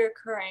humanity are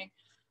occurring,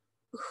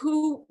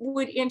 who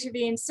would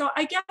intervene? So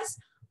I guess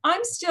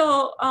I'm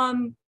still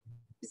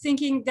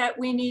thinking that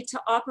we need to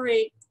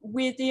operate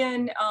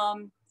within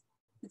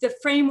the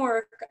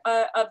framework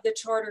of the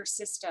charter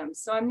system.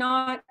 So I'm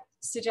not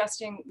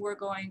suggesting we're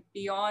going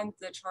beyond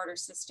the charter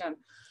system.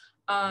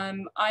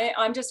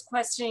 I'm just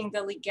questioning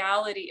the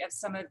legality of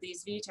some of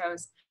these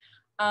vetoes.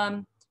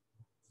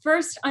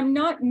 First,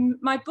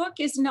 my book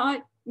is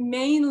not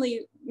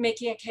mainly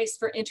making a case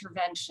for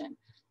intervention.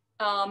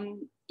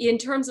 In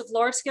terms of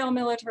large-scale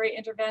military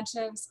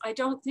interventions, I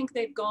don't think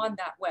they've gone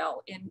that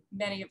well in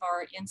many of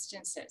our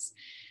instances.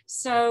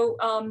 So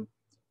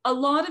a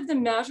lot of the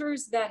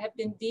measures that have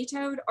been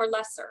vetoed are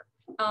lesser.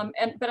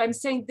 But I'm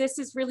saying this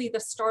is really the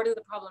start of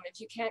the problem if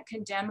you can't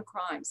condemn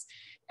crimes.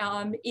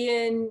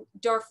 In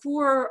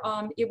Darfur,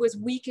 it was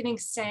weakening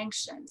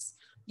sanctions,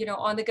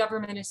 on the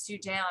government of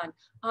Sudan.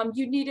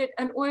 You needed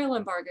an oil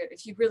embargo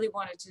if you really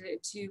wanted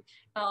to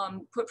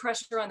put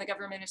pressure on the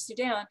government of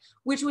Sudan,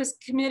 which was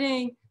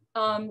committing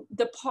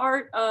the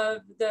part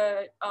of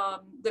the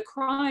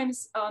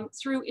crimes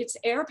through its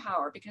air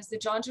power, because the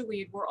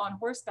Janjaweed were on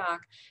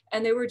horseback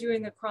and they were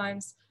doing the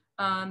crimes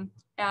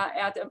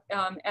at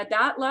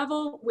that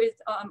level with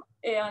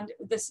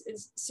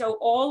so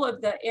all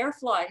of the air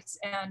flights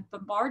and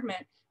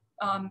bombardment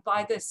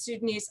by the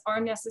Sudanese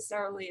aren't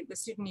necessarily the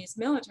Sudanese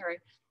military.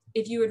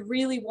 If you had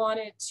really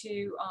wanted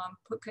to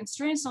put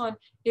constraints on,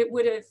 it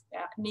would have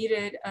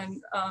needed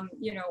an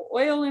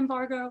oil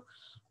embargo.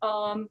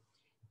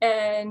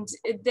 And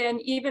then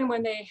even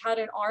when they had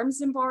an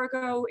arms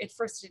embargo, it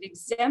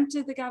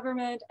exempted the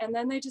government and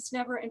then they just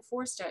never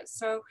enforced it.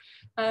 So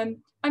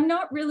I'm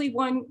not really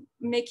one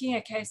making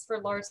a case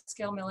for large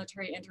scale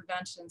military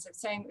interventions. I'm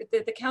saying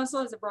that the council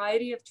has a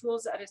variety of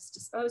tools at its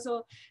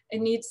disposal.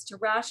 It needs to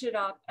rash it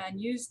up and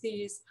use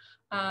these.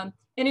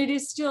 And it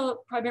is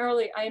still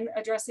primarily, I'm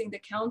addressing the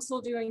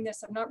council doing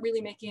this. I'm not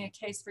really making a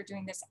case for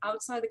doing this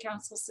outside the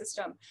council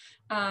system,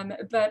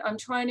 but I'm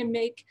trying to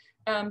make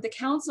the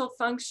council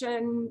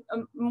function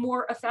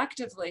more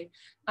effectively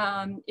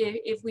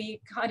if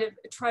we kind of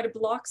try to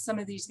block some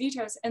of these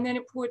vetoes, and then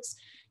it puts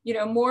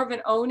more of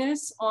an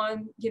onus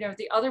on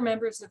the other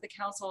members of the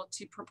council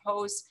to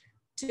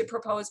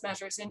propose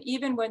measures. And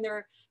even when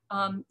they're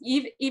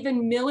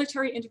even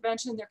military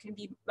intervention, there can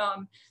be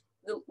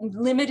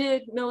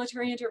limited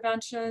military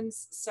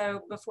interventions.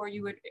 So before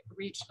you would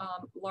reach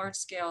large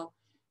scale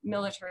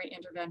military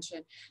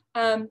intervention.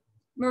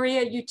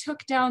 Maria, you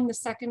took down the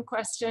second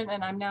question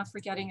and I'm now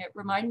forgetting it.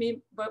 Remind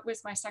me, what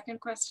was my second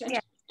question?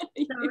 Yeah.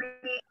 Sorry,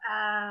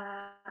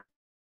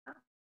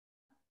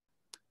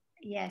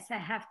 yes, I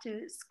have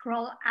to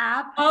scroll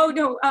up. Oh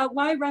no,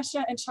 why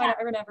Russia and China,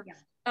 I remember,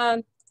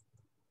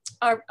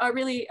 are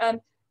really,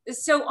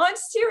 so on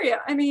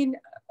Syria, I mean,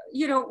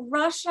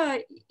 Russia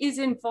is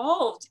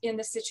involved in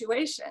the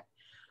situation.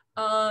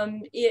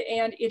 And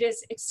it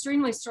has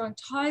extremely strong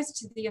ties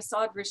to the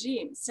Assad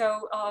regime.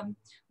 So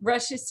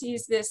Russia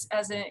sees this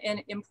as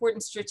an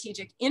important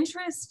strategic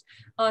interest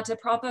to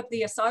prop up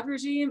the Assad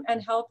regime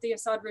and help the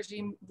Assad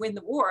regime win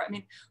the war. I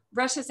mean,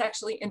 Russia's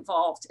actually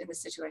involved in the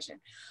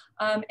situation.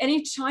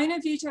 Any China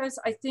vetoes,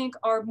 I think,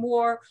 are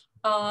more,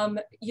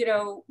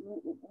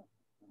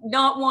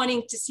 not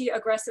wanting to see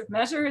aggressive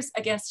measures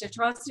against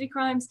atrocity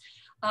crimes,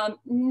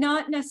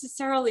 not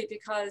necessarily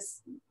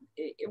because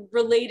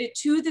related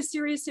to the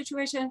Syria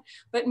situation,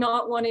 but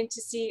not wanting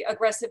to see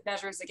aggressive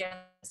measures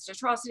against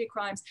atrocity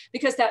crimes,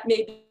 because that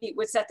maybe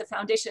would set the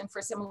foundation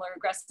for similar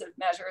aggressive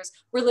measures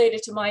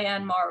related to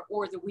Myanmar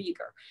or the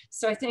Uyghur.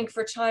 So I think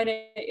for China,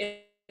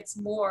 it's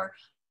more,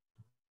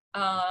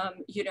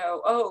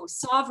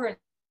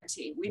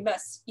 sovereignty, we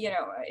must,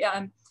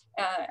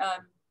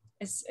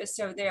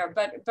 so there,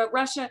 but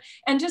Russia,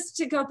 and just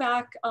to go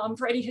back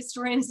for any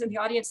historians in the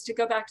audience to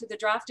go back to the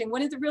drafting,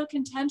 one of the real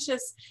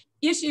contentious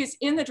issues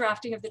in the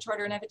drafting of the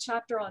charter, and I have a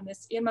chapter on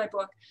this in my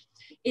book,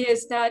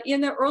 is that in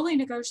the early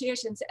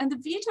negotiations, and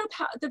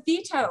the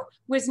veto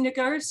was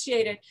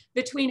negotiated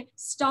between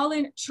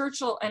Stalin,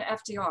 Churchill, and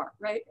FDR,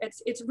 right?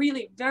 It's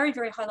really very,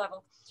 very high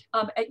level.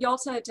 At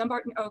Yalta,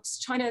 Dumbarton Oaks,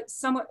 China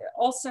somewhat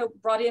also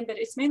brought in, but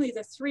it's mainly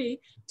the three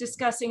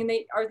discussing, and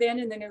they are then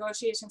in the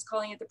negotiations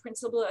calling it the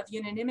principle of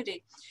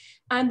unanimity.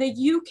 And the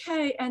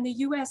UK and the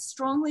US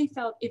strongly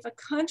felt if a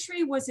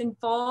country was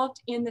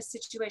involved in the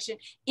situation,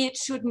 it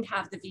shouldn't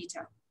have the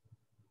veto.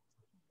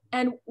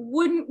 And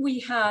wouldn't we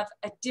have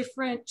a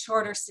different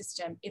charter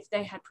system if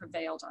they had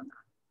prevailed on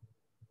that?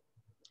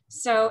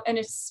 So, and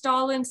it's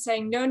Stalin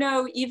saying, no,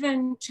 no,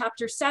 even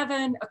chapter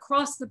 7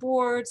 across the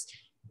boards,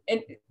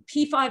 and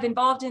P5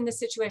 involved in the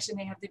situation,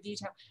 they have the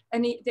veto.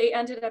 And they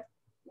ended up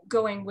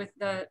going with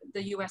the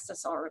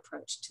USSR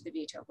approach to the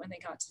veto when they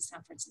got to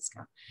San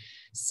Francisco.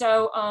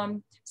 So,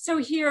 so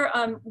here,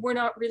 we're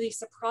not really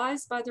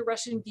surprised by the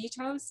Russian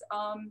vetoes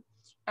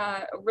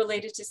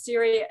related to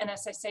Syria. And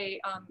as I say,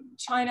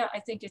 China, I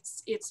think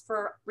it's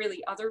for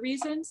really other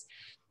reasons.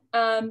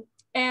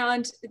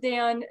 And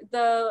then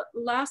the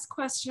last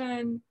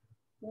question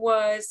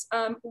was,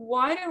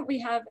 why don't we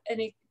have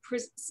any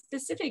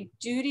specific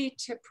duty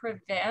to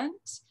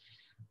prevent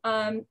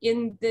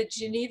in the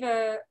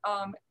Geneva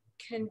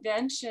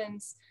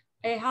conventions?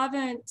 I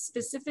haven't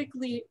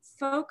specifically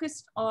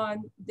focused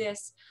on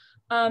this.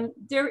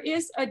 There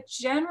is a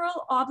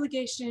general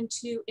obligation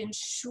to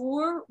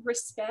ensure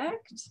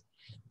respect.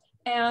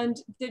 And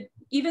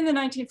even the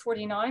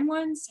 1949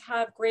 ones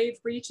have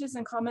grave breaches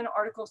and common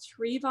Article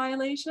 3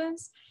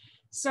 violations.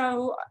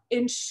 So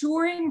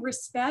ensuring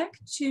respect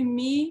to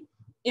me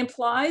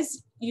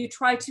implies you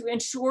try to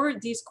ensure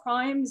these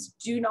crimes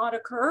do not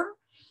occur.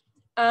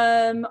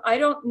 I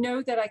don't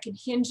know that I can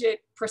hinge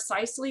it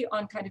precisely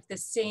on kind of the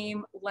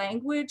same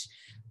language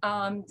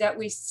that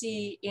we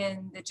see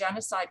in the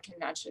Genocide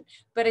Convention,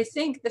 but I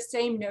think the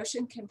same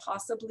notion can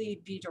possibly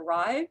be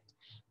derived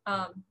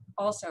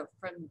also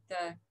from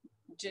the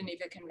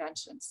Geneva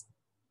Conventions.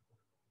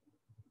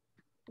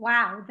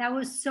 Wow, that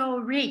was so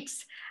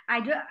rich.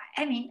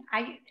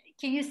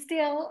 Can you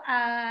still,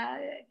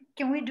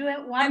 can we do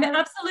it one? I'm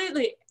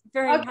absolutely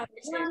very happy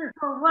to.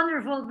 Wonderful,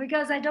 wonderful,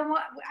 because I don't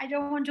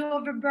want to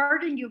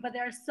overburden you, but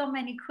there are so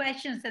many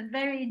questions and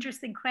very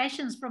interesting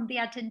questions from the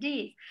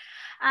attendees.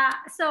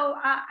 So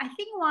I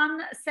think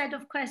one set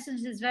of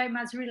questions is very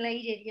much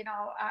related,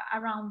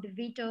 around the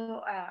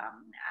veto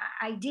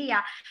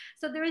idea.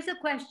 So there is a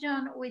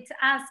question which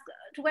asks,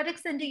 to what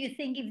extent do you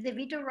think if the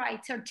veto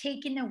rights are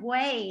taken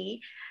away,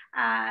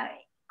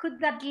 could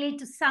that lead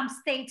to some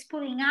states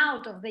pulling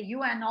out of the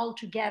UN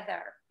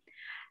altogether?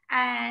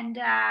 And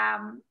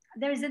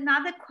there is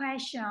another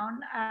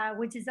question,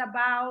 which is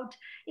about,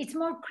 it's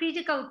more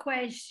critical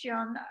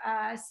question.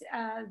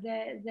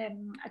 The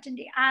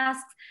attendee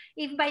asks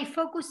if by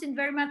focusing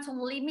very much on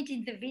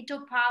limiting the veto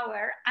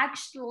power,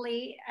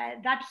 actually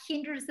that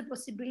hinders the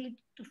possibility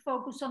to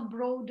focus on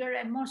broader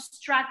and more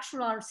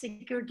structural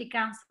Security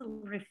Council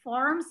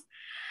reforms.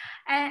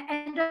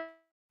 And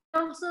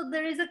also,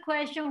 there is a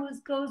question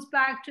which goes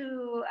back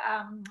to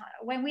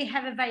when we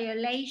have a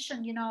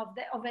violation,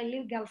 of a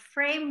legal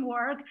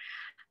framework.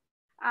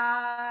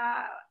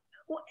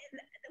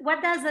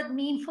 What does that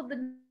mean for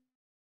the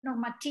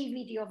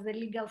normativity of the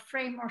legal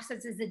framework,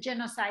 such as the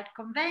Genocide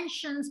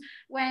Conventions,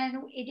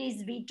 when it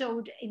is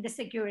vetoed in the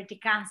Security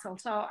Council?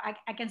 So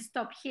I can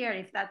stop here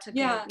if that's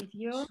okay with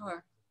you.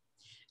 Sure.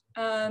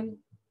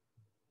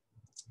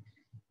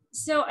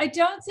 So I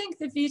don't think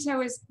the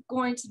veto is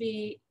going to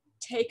be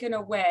taken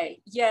away.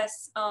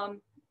 Yes,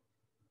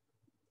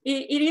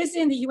 it is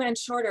in the UN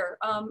Charter.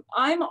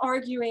 I'm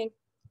arguing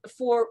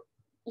for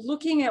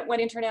looking at what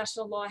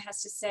international law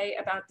has to say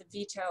about the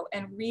veto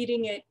and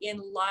reading it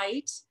in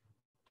light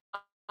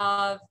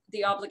of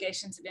the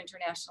obligations of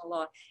international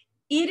law.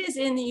 It is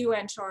in the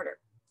UN Charter.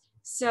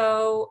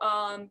 So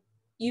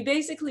you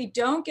basically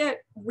don't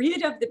get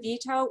rid of the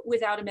veto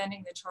without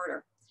amending the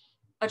Charter.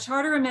 A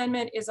Charter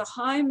amendment is a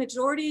high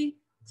majority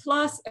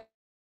plus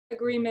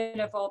agreement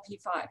of all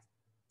P5.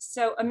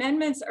 So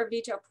amendments are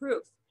veto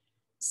proof.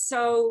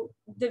 So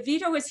the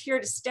veto is here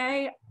to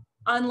stay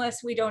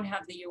unless we don't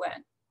have the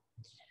UN.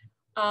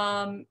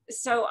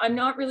 So I'm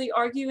not really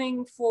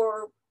arguing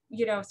for,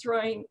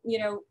 throwing,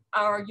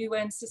 our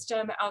UN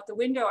system out the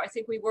window. I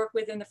think we work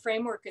within the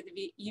framework of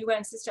the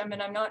UN system,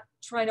 and I'm not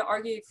trying to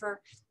argue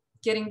for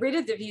getting rid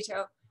of the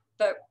veto,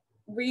 but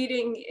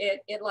reading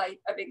it in light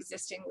of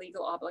existing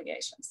legal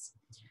obligations.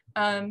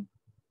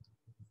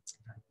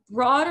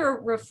 Broader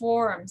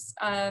reforms.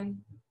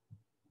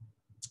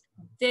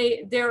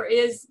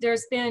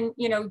 There's been,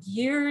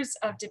 years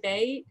of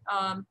debate,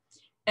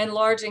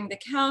 enlarging the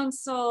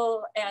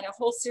council and a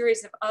whole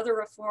series of other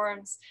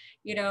reforms,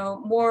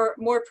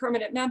 more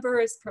permanent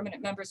members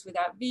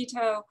without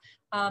veto,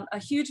 a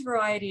huge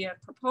variety of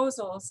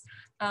proposals.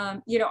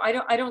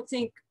 I don't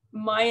think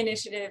my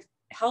initiative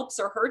helps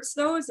or hurts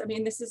those. I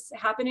mean, this is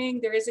happening.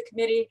 There is a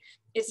committee.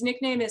 Its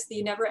nickname is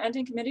the Never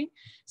Ending Committee.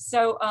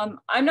 So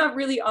I'm not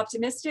really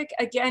optimistic.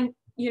 Again,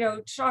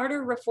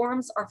 charter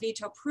reforms are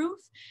veto proof.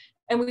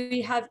 And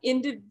we have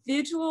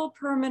individual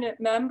permanent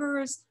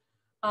members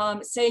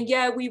saying,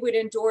 yeah, we would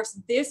endorse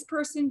this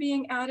person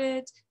being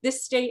added,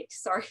 this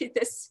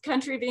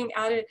country being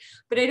added,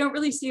 but I don't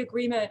really see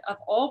agreement of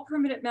all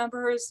permanent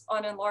members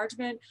on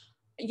enlargement.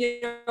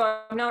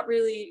 I'm not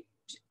really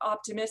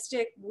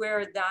optimistic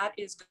where that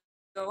is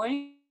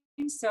going.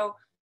 So,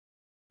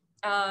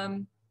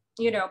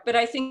 but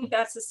I think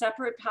that's a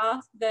separate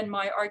path than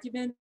my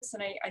arguments,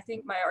 and I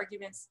think my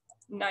arguments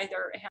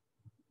neither have.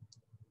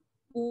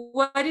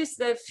 what is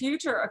the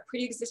future of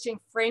pre-existing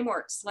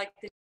frameworks like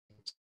the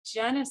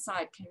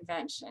Genocide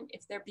Convention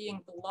if they're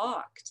being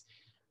blocked?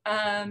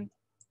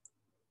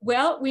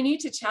 Well, we need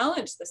to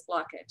challenge this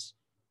blockage.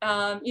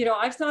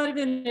 I've thought of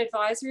an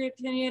advisory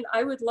opinion.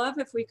 I would love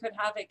if we could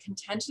have a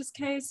contentious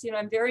case.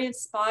 I'm very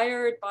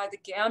inspired by the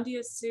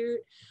Gambia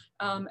suit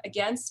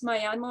against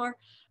Myanmar.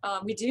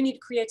 We do need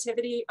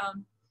creativity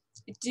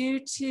due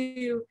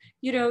to,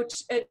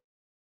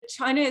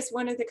 China is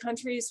one of the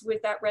countries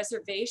with that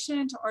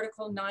reservation to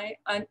Article 9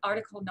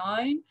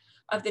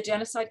 of the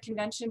Genocide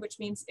Convention, which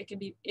means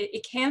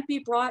it can't be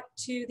brought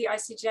to the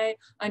ICJ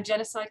on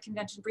Genocide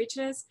Convention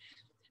breaches.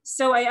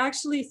 So I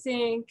actually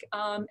think,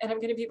 and I'm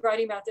going to be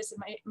writing about this in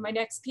my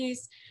next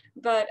piece,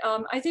 but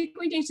I think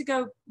we need to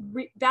go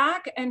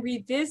back and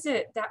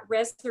revisit that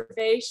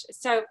reservation.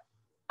 So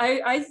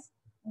I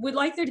would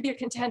like there to be a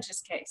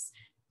contentious case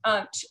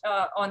on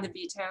the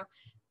veto.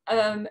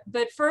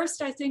 But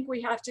first, I think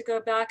we have to go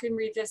back and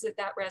revisit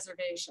that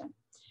reservation.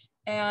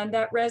 And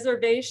that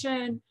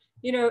reservation,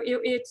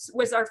 it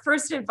was our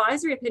first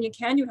advisory opinion.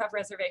 Can you have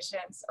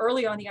reservations?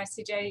 Early on, the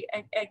ICJ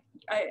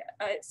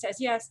says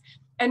yes.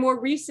 And more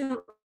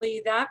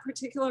recently, that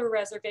particular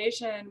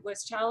reservation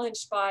was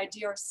challenged by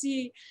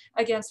DRC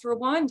against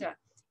Rwanda.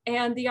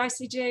 And the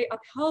ICJ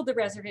upheld the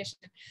reservation.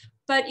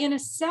 But in a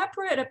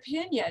separate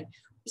opinion,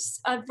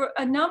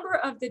 a number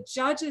of the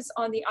judges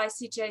on the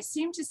ICJ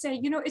seem to say,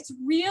 it's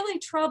really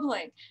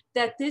troubling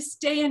that this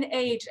day and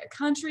age, a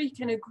country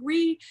can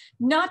agree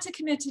not to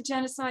commit to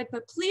genocide,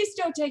 but please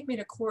don't take me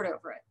to court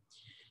over it.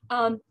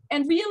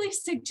 And really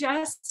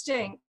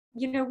suggesting,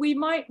 we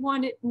might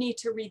need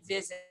to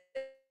revisit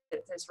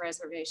this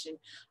reservation.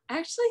 I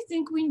actually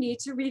think we need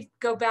to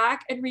go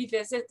back and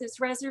revisit this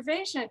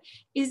reservation.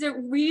 Is it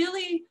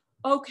really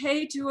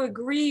okay to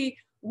agree?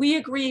 We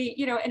agree,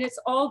 and it's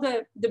all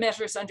the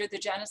measures under the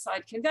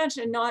Genocide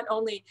Convention, not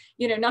only,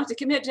 not to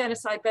commit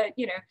genocide, but,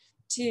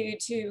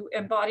 to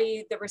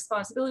embody the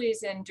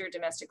responsibilities under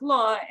domestic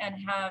law and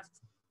have,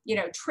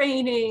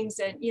 trainings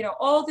and,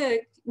 all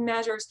the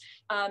measures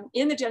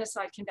in the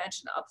Genocide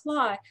Convention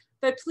apply.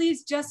 But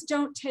please just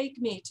don't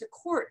take me to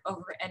court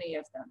over any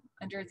of them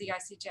under the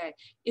ICJ.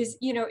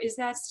 Is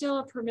that still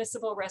a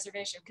permissible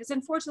reservation? Because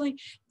unfortunately,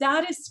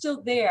 that is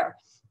still there.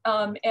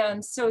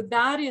 And so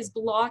that is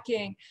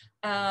blocking,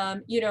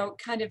 kind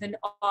of an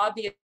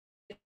obvious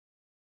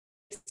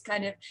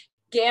kind of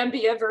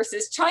Gambia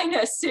versus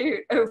China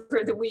suit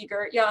over the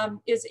Uyghur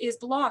is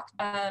blocked.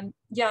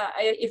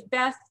 If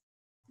Beth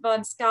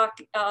Von Skak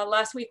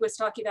last week was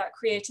talking about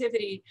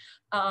creativity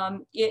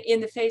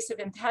in the face of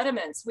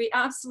impediments, we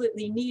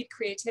absolutely need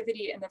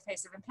creativity in the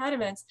face of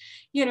impediments,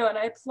 and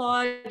I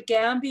applaud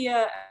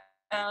Gambia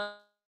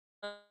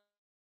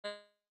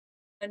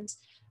and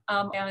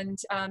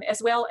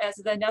as well as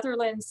the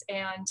Netherlands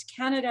and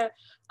Canada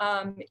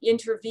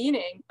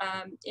intervening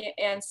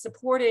and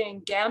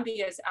supporting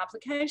Gambia's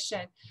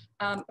application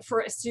for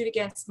a suit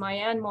against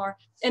Myanmar.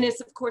 And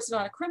it's of course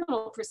not a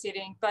criminal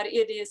proceeding, but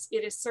it is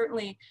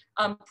certainly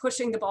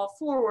pushing the ball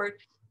forward.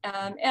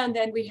 And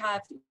then we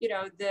have,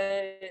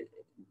 the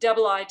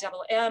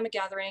IIMM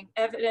gathering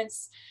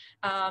evidence,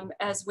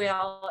 as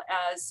well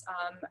as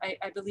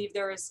I believe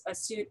there is a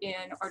suit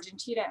in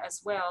Argentina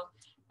as well.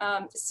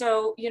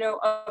 So,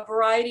 a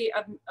variety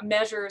of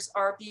measures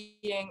are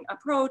being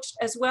approached,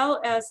 as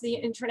well as the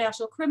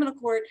International Criminal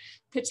Court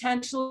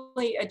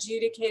potentially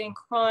adjudicating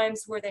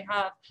crimes where they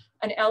have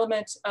an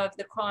element of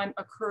the crime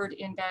occurred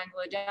in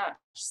Bangladesh.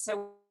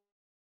 So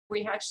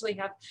we actually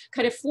have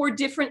kind of 4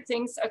 different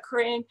things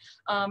occurring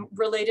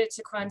related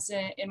to crimes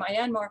in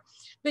Myanmar.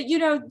 But,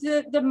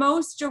 the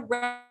most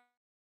direct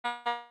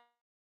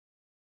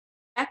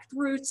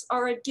routes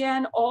are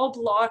again all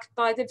blocked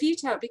by the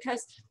veto,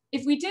 because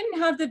if we didn't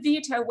have the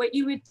veto, what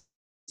you would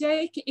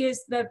take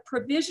is the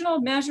provisional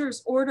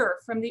measures order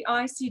from the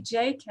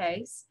ICJ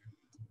case,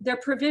 the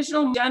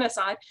provisional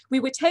genocide.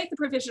 We would take the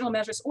provisional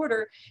measures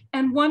order,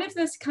 and one of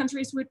those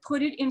countries would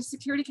put it in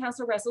Security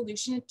Council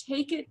resolution and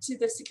take it to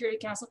the Security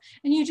Council,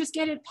 and you just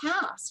get it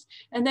passed.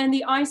 And then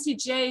the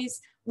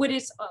ICJ's what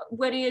it's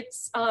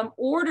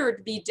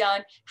ordered be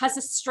done has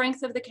the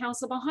strength of the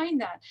council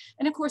behind that.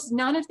 And of course,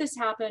 none of this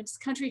happens.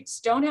 Countries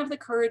don't have the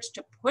courage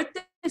to put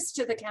this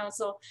to the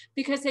council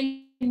because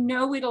they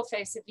know it'll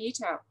face a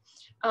veto.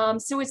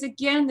 So it's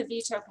again the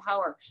veto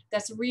power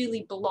that's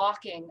really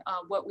blocking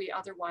what we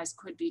otherwise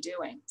could be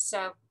doing.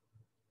 So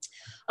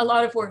a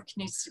lot of work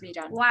needs to be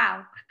done.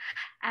 Wow.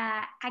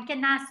 I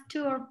can ask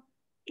 2 or,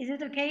 is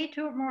it okay,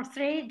 2 or more,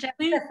 3? Just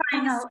please,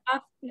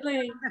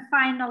 the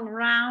final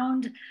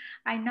round.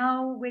 I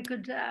know we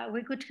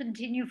could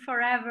continue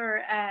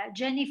forever.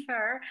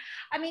 Jennifer,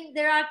 I mean,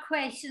 there are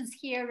questions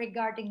here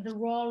regarding the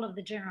role of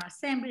the General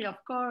Assembly, of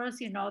course,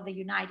 the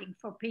Uniting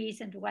for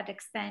Peace, and to what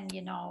extent,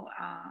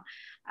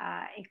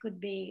 it could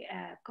be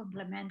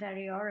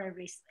complementary or a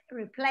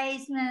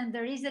replacement.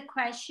 There is a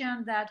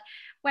question that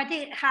what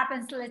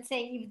happens, let's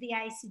say, if the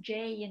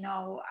ICJ,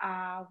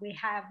 we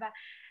have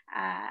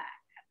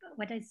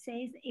what it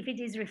says, if it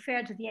is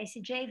referred to the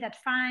ICJ that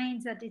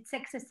finds that its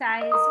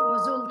exercise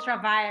was ultra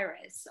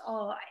virus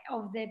or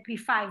of the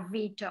P5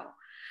 veto.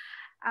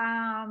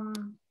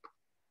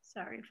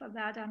 Sorry for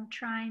that. I'm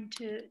trying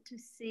to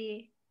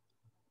see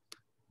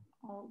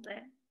all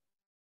the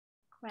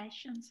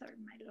questions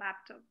on my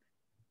laptop.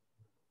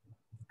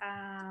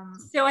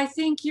 So I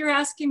think you're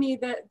asking me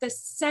the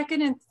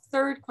second and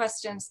third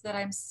questions that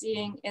I'm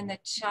seeing in the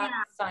chat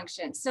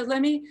function. So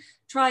let me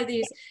try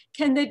these.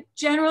 Can the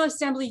General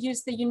Assembly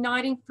use the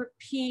Uniting for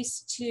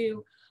Peace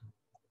to,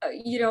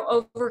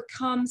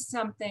 overcome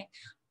something?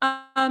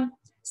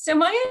 So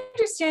my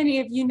understanding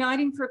of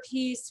Uniting for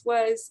Peace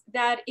was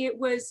that it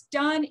was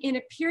done in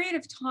a period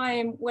of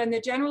time when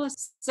the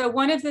so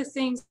one of the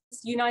things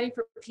Uniting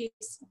for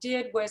Peace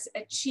did was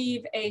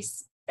achieve a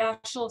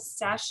special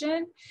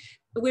session,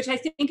 which I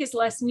think is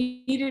less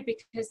needed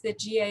because the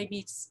GA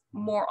meets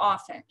more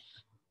often.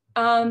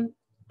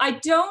 I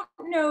don't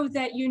know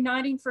that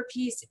Uniting for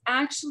Peace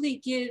actually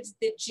gives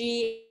the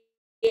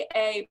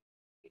GA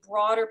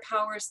broader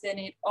powers than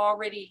it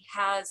already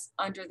has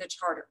under the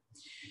Charter.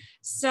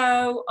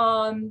 So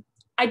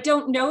I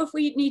don't know if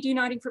we need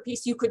Uniting for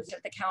Peace. You could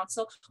visit the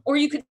Council, or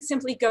you could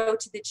simply go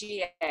to the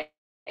GA,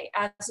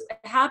 as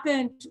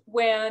happened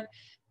when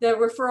the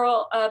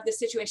referral of the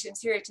situation in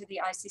Syria to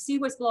the ICC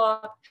was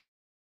blocked.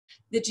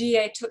 The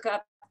GA took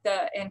up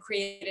and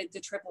created the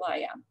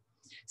IIIM.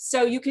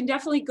 So you can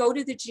definitely go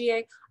to the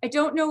GA. I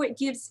don't know it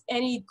gives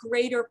any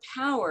greater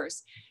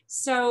powers.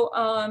 So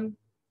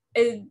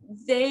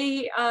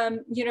they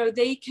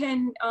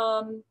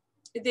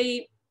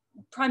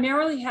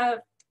primarily have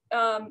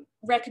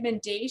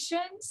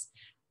recommendations.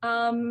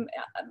 I'm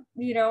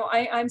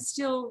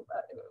still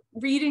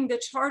reading the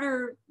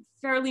Charter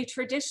fairly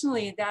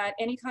traditionally that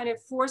any kind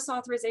of force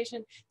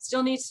authorization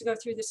still needs to go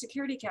through the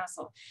Security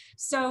Council.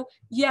 So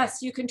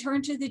yes, you can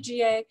turn to the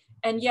GA,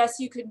 and yes,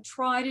 you can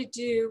try to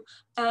do,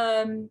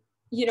 the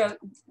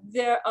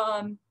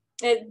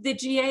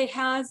GA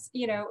has,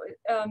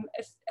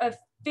 a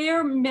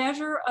fair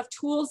measure of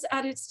tools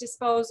at its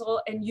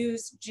disposal and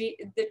use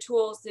the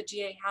tools the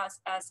GA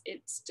has at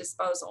its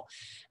disposal.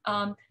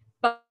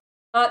 But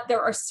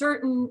there are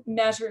certain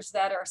measures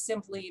that are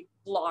simply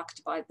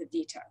blocked by the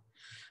veto.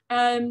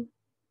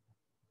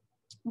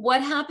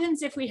 What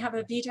happens if we have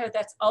a veto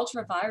that's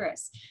ultra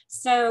virus?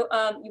 So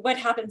what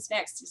happens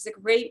next is a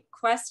great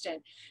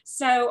question.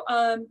 So,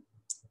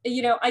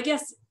 I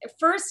guess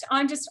first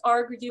I'm just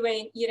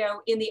arguing,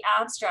 in the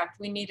abstract,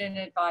 we need an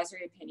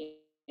advisory opinion.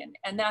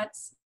 And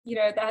that's,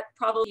 that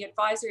probably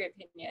advisory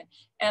opinion.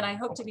 And I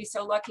hope to be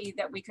so lucky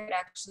that we could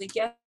actually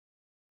get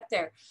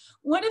there.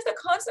 One of the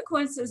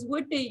consequences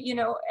would be,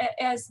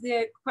 as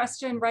the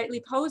question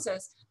rightly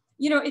poses,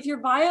 if you're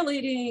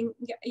violating,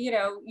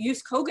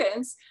 use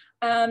cogens,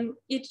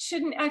 it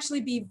shouldn't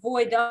actually be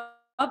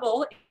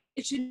voidable,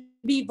 it should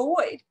be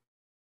void.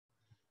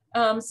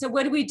 So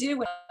what do we do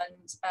when,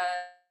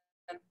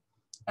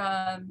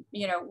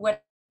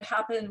 what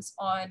happens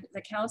on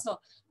the council?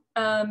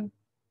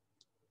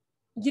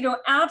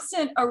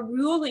 Absent a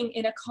ruling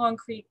in a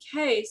concrete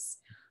case,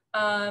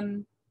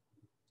 I'm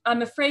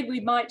afraid we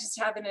might just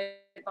have an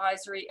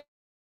advisory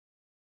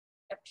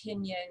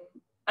opinion.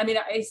 I mean,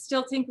 I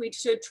still think we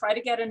should try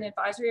to get an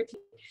advisory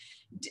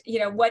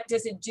opinion. What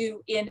does it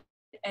do in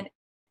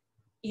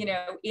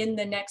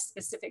the next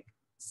specific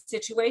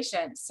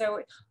situation?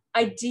 So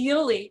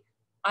ideally,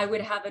 I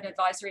would have an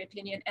advisory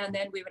opinion, and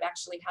then we would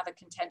actually have a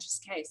contentious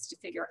case to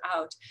figure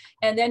out,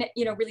 and then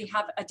really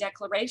have a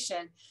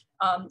declaration.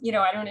 I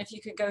don't know if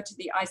you could go to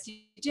the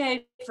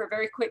ICJ for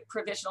very quick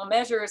provisional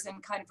measures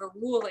and kind of a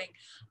ruling.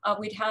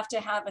 We'd have to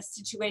have a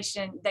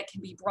situation that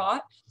can be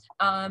brought.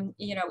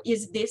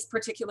 Is this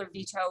particular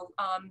veto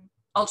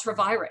ultra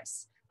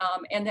virus?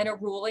 And then a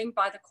ruling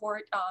by the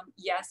court,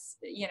 yes,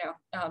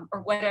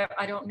 or whatever.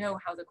 I don't know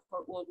how the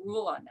court will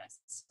rule on this.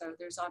 So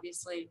there's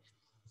obviously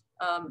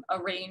a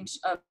range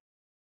of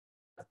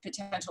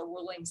potential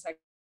rulings that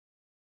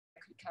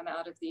could come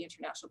out of the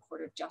International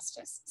Court of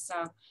Justice.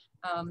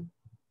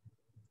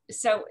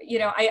 So,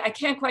 I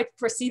can't quite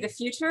foresee the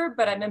future,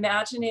 but I'm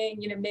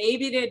imagining,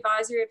 maybe the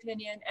advisory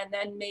opinion, and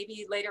then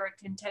maybe later a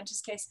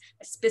contentious case,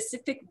 a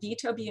specific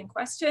veto being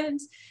questioned.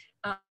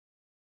 I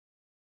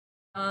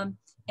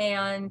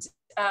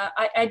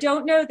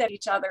don't know that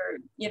each other,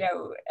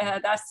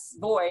 that's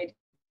void.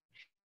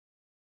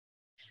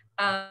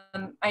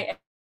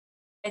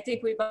 I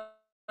think we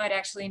might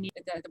actually need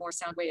the more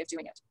sound way of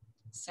doing it.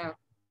 So,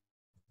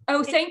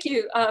 oh, thank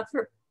you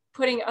for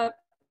putting up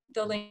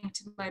the link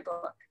to my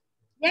book.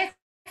 Yes,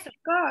 of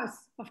course,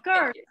 of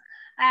course.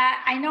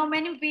 I know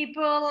many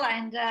people,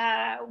 and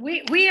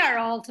we are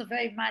also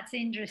very much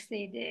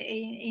interested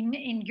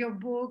in your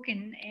book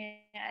and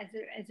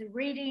as a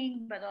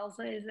reading, but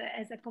also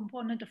as a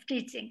component of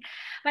teaching.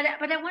 But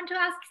I want to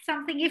ask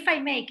something, if I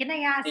may. Can I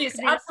ask? Yes,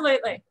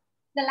 absolutely.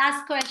 The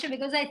last question,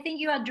 because I think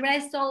you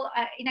addressed all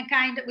in a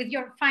kind of, with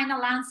your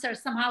final answer,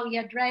 somehow you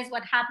address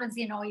what happens,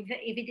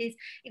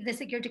 if the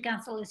Security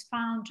Council is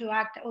found to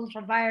act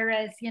ultra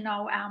virus,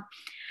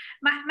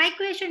 My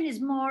question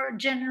is more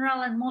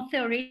general and more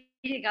theoretical.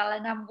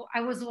 and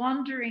I was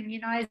wondering, you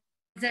know,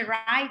 as a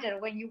writer,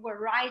 when you were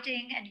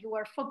writing and you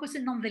were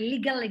focusing on the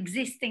legal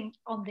existing,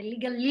 on the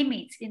legal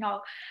limits, you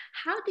know,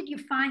 how did you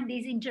find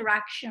this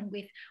interaction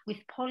with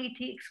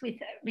politics,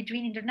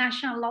 between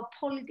international law,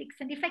 politics,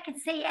 and if I can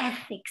say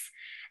ethics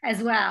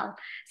as well?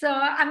 So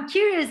I'm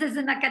curious as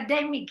an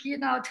academic, you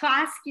know, to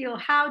ask you,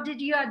 how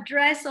did you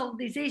address all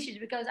these issues?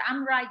 Because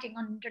I'm writing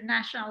on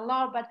international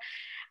law, but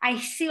I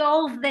see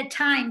all the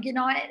time, you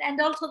know, and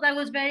also that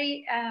was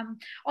very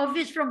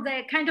obvious from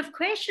the kind of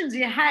questions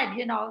you had,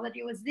 you know, that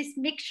it was this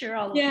mixture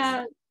of.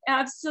 Yeah,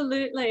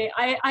 absolutely.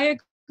 I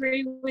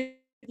agree with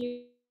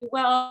you.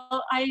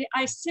 Well,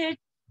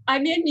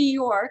 I'm in New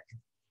York,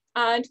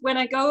 and when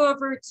I go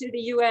over to the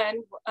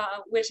UN,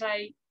 which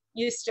I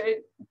used to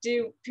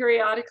do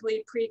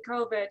periodically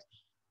pre-COVID,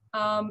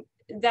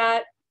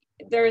 that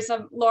there's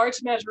a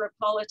large measure of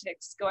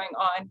politics going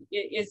on.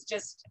 It is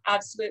just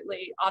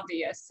absolutely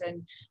obvious,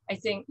 and I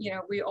think, you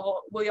know, we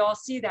all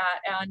see that.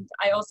 And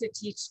I also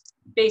teach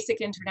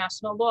basic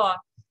international law,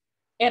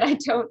 and I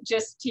don't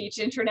just teach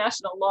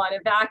international law in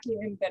a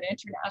vacuum, but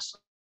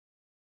international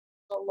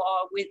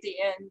law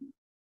within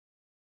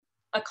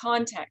a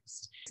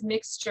context,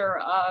 mixture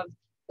of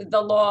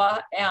the law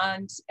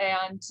and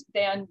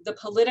then the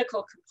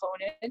political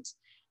component,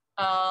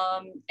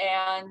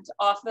 and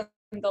often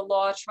the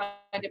law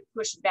trying to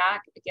push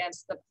back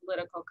against the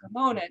political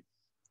component.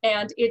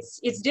 And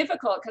it's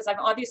difficult because I'm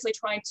obviously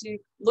trying to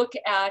look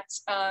at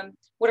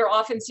what are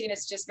often seen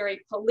as just very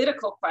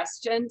political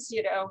questions.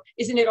 You know,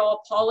 isn't it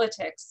all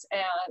politics?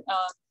 And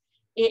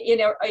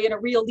in a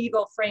real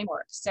legal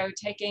framework. So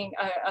taking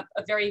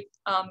a very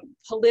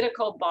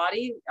political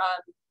body,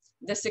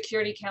 the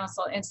Security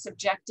Council, and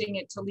subjecting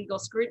it to legal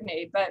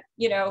scrutiny. But,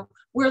 you know,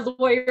 we're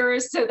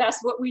lawyers, so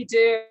that's what we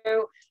do.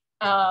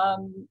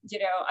 You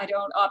know, I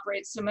don't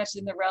operate so much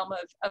in the realm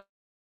of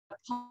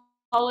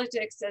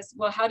politics as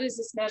well. How does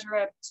this measure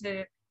up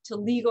to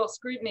legal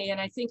scrutiny?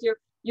 And I think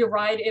you're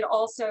right. It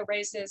also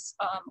raises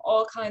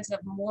all kinds of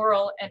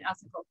moral and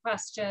ethical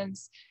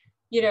questions.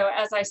 You know,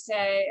 as I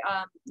say,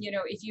 you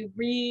know, if you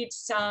read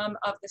some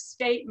of the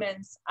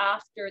statements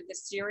after the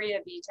Syria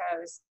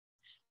vetoes,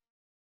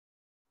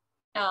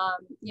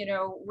 you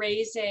know,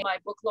 raising my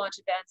book launch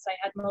events, I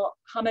had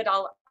Mohammed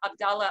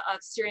Abdallah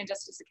of Syrian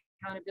Justice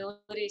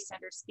Accountability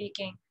Center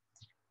speaking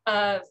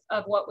of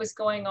what was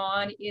going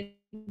on in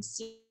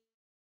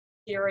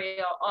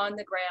Syria on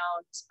the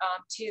ground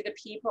to the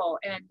people,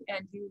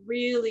 and you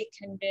really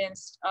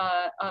convinced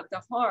of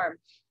the harm.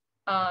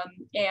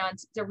 And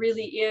there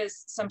really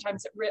is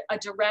sometimes a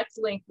direct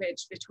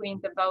linkage between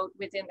the vote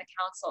within the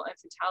council and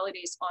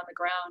fatalities on the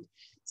ground.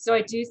 So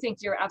I do think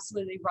you're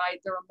absolutely right.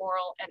 There are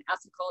moral and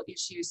ethical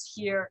issues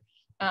here.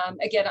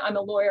 Again, I'm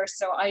a lawyer,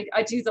 so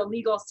I do the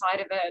legal side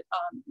of it,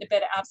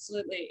 but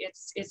absolutely,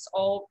 it's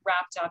all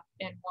wrapped up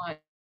in one.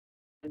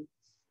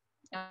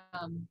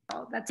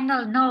 That's a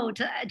final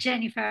note,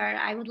 Jennifer.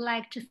 I would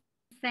like to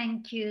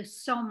thank you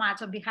so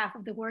much on behalf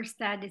of the War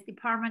Studies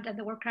Department and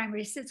the War Crime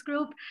Research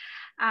Group.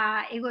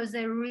 It was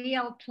a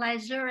real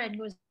pleasure, and it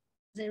was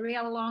a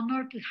real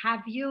honor to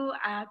have you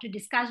to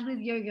discuss with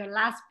you your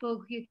last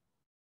book. You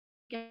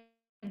can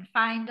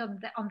find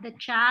on the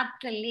chat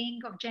the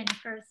link of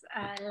Jennifer's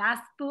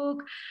last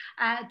book,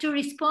 to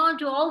respond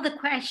to all the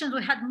questions.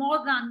 We had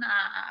more than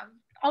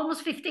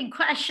almost 15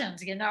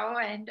 questions, you know,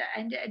 and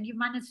you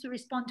managed to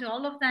respond to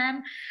all of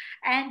them.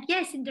 And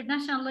yes,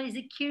 international law is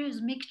a curious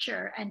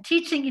mixture, and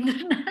teaching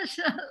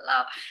international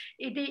law,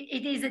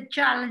 it is a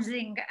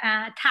challenging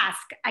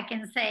task, I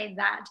can say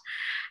that.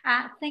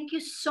 Thank you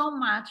so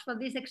much for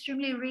this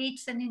extremely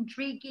rich and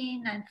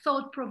intriguing and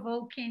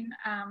thought-provoking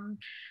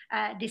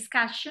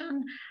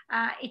discussion.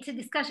 It's a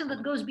discussion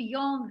that goes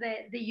beyond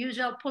the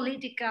usual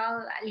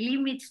political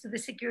limits to the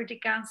Security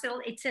Council.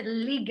 It's a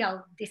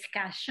legal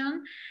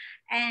discussion.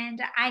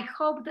 And I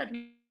hope that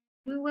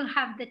we will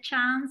have the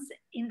chance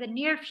in the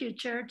near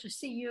future to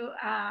see you,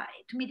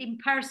 to meet in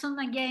person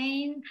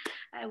again,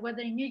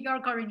 whether in New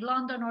York or in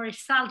London or in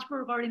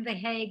Salzburg or in The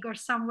Hague or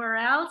somewhere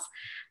else.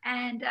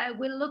 And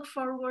we'll look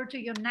forward to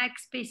your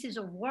next pieces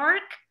of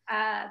work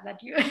that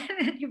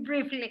you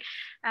briefly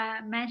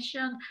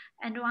mentioned.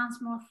 And once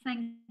more,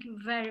 thank you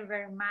very,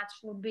 very much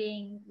for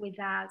being with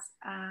us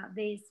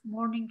this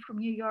morning from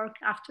New York,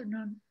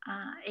 afternoon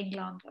in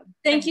London.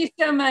 Thank you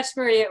so much,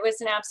 Maria. It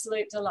was an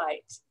absolute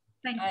delight.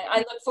 I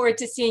look forward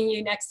to seeing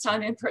you next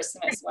time in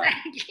person as well.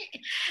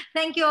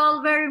 Thank you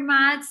all very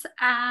much.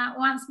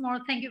 Once more,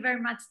 thank you very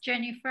much,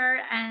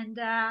 Jennifer, and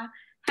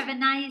have a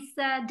nice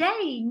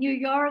day in New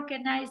York, a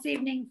nice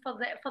evening for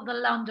the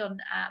London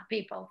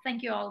people.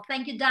 Thank you all.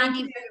 Thank you,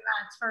 Danny, very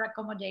much for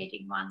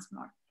accommodating once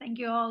more. Thank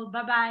you all.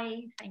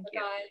 Bye-bye. Thank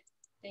you. Bye.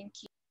 Thank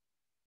you.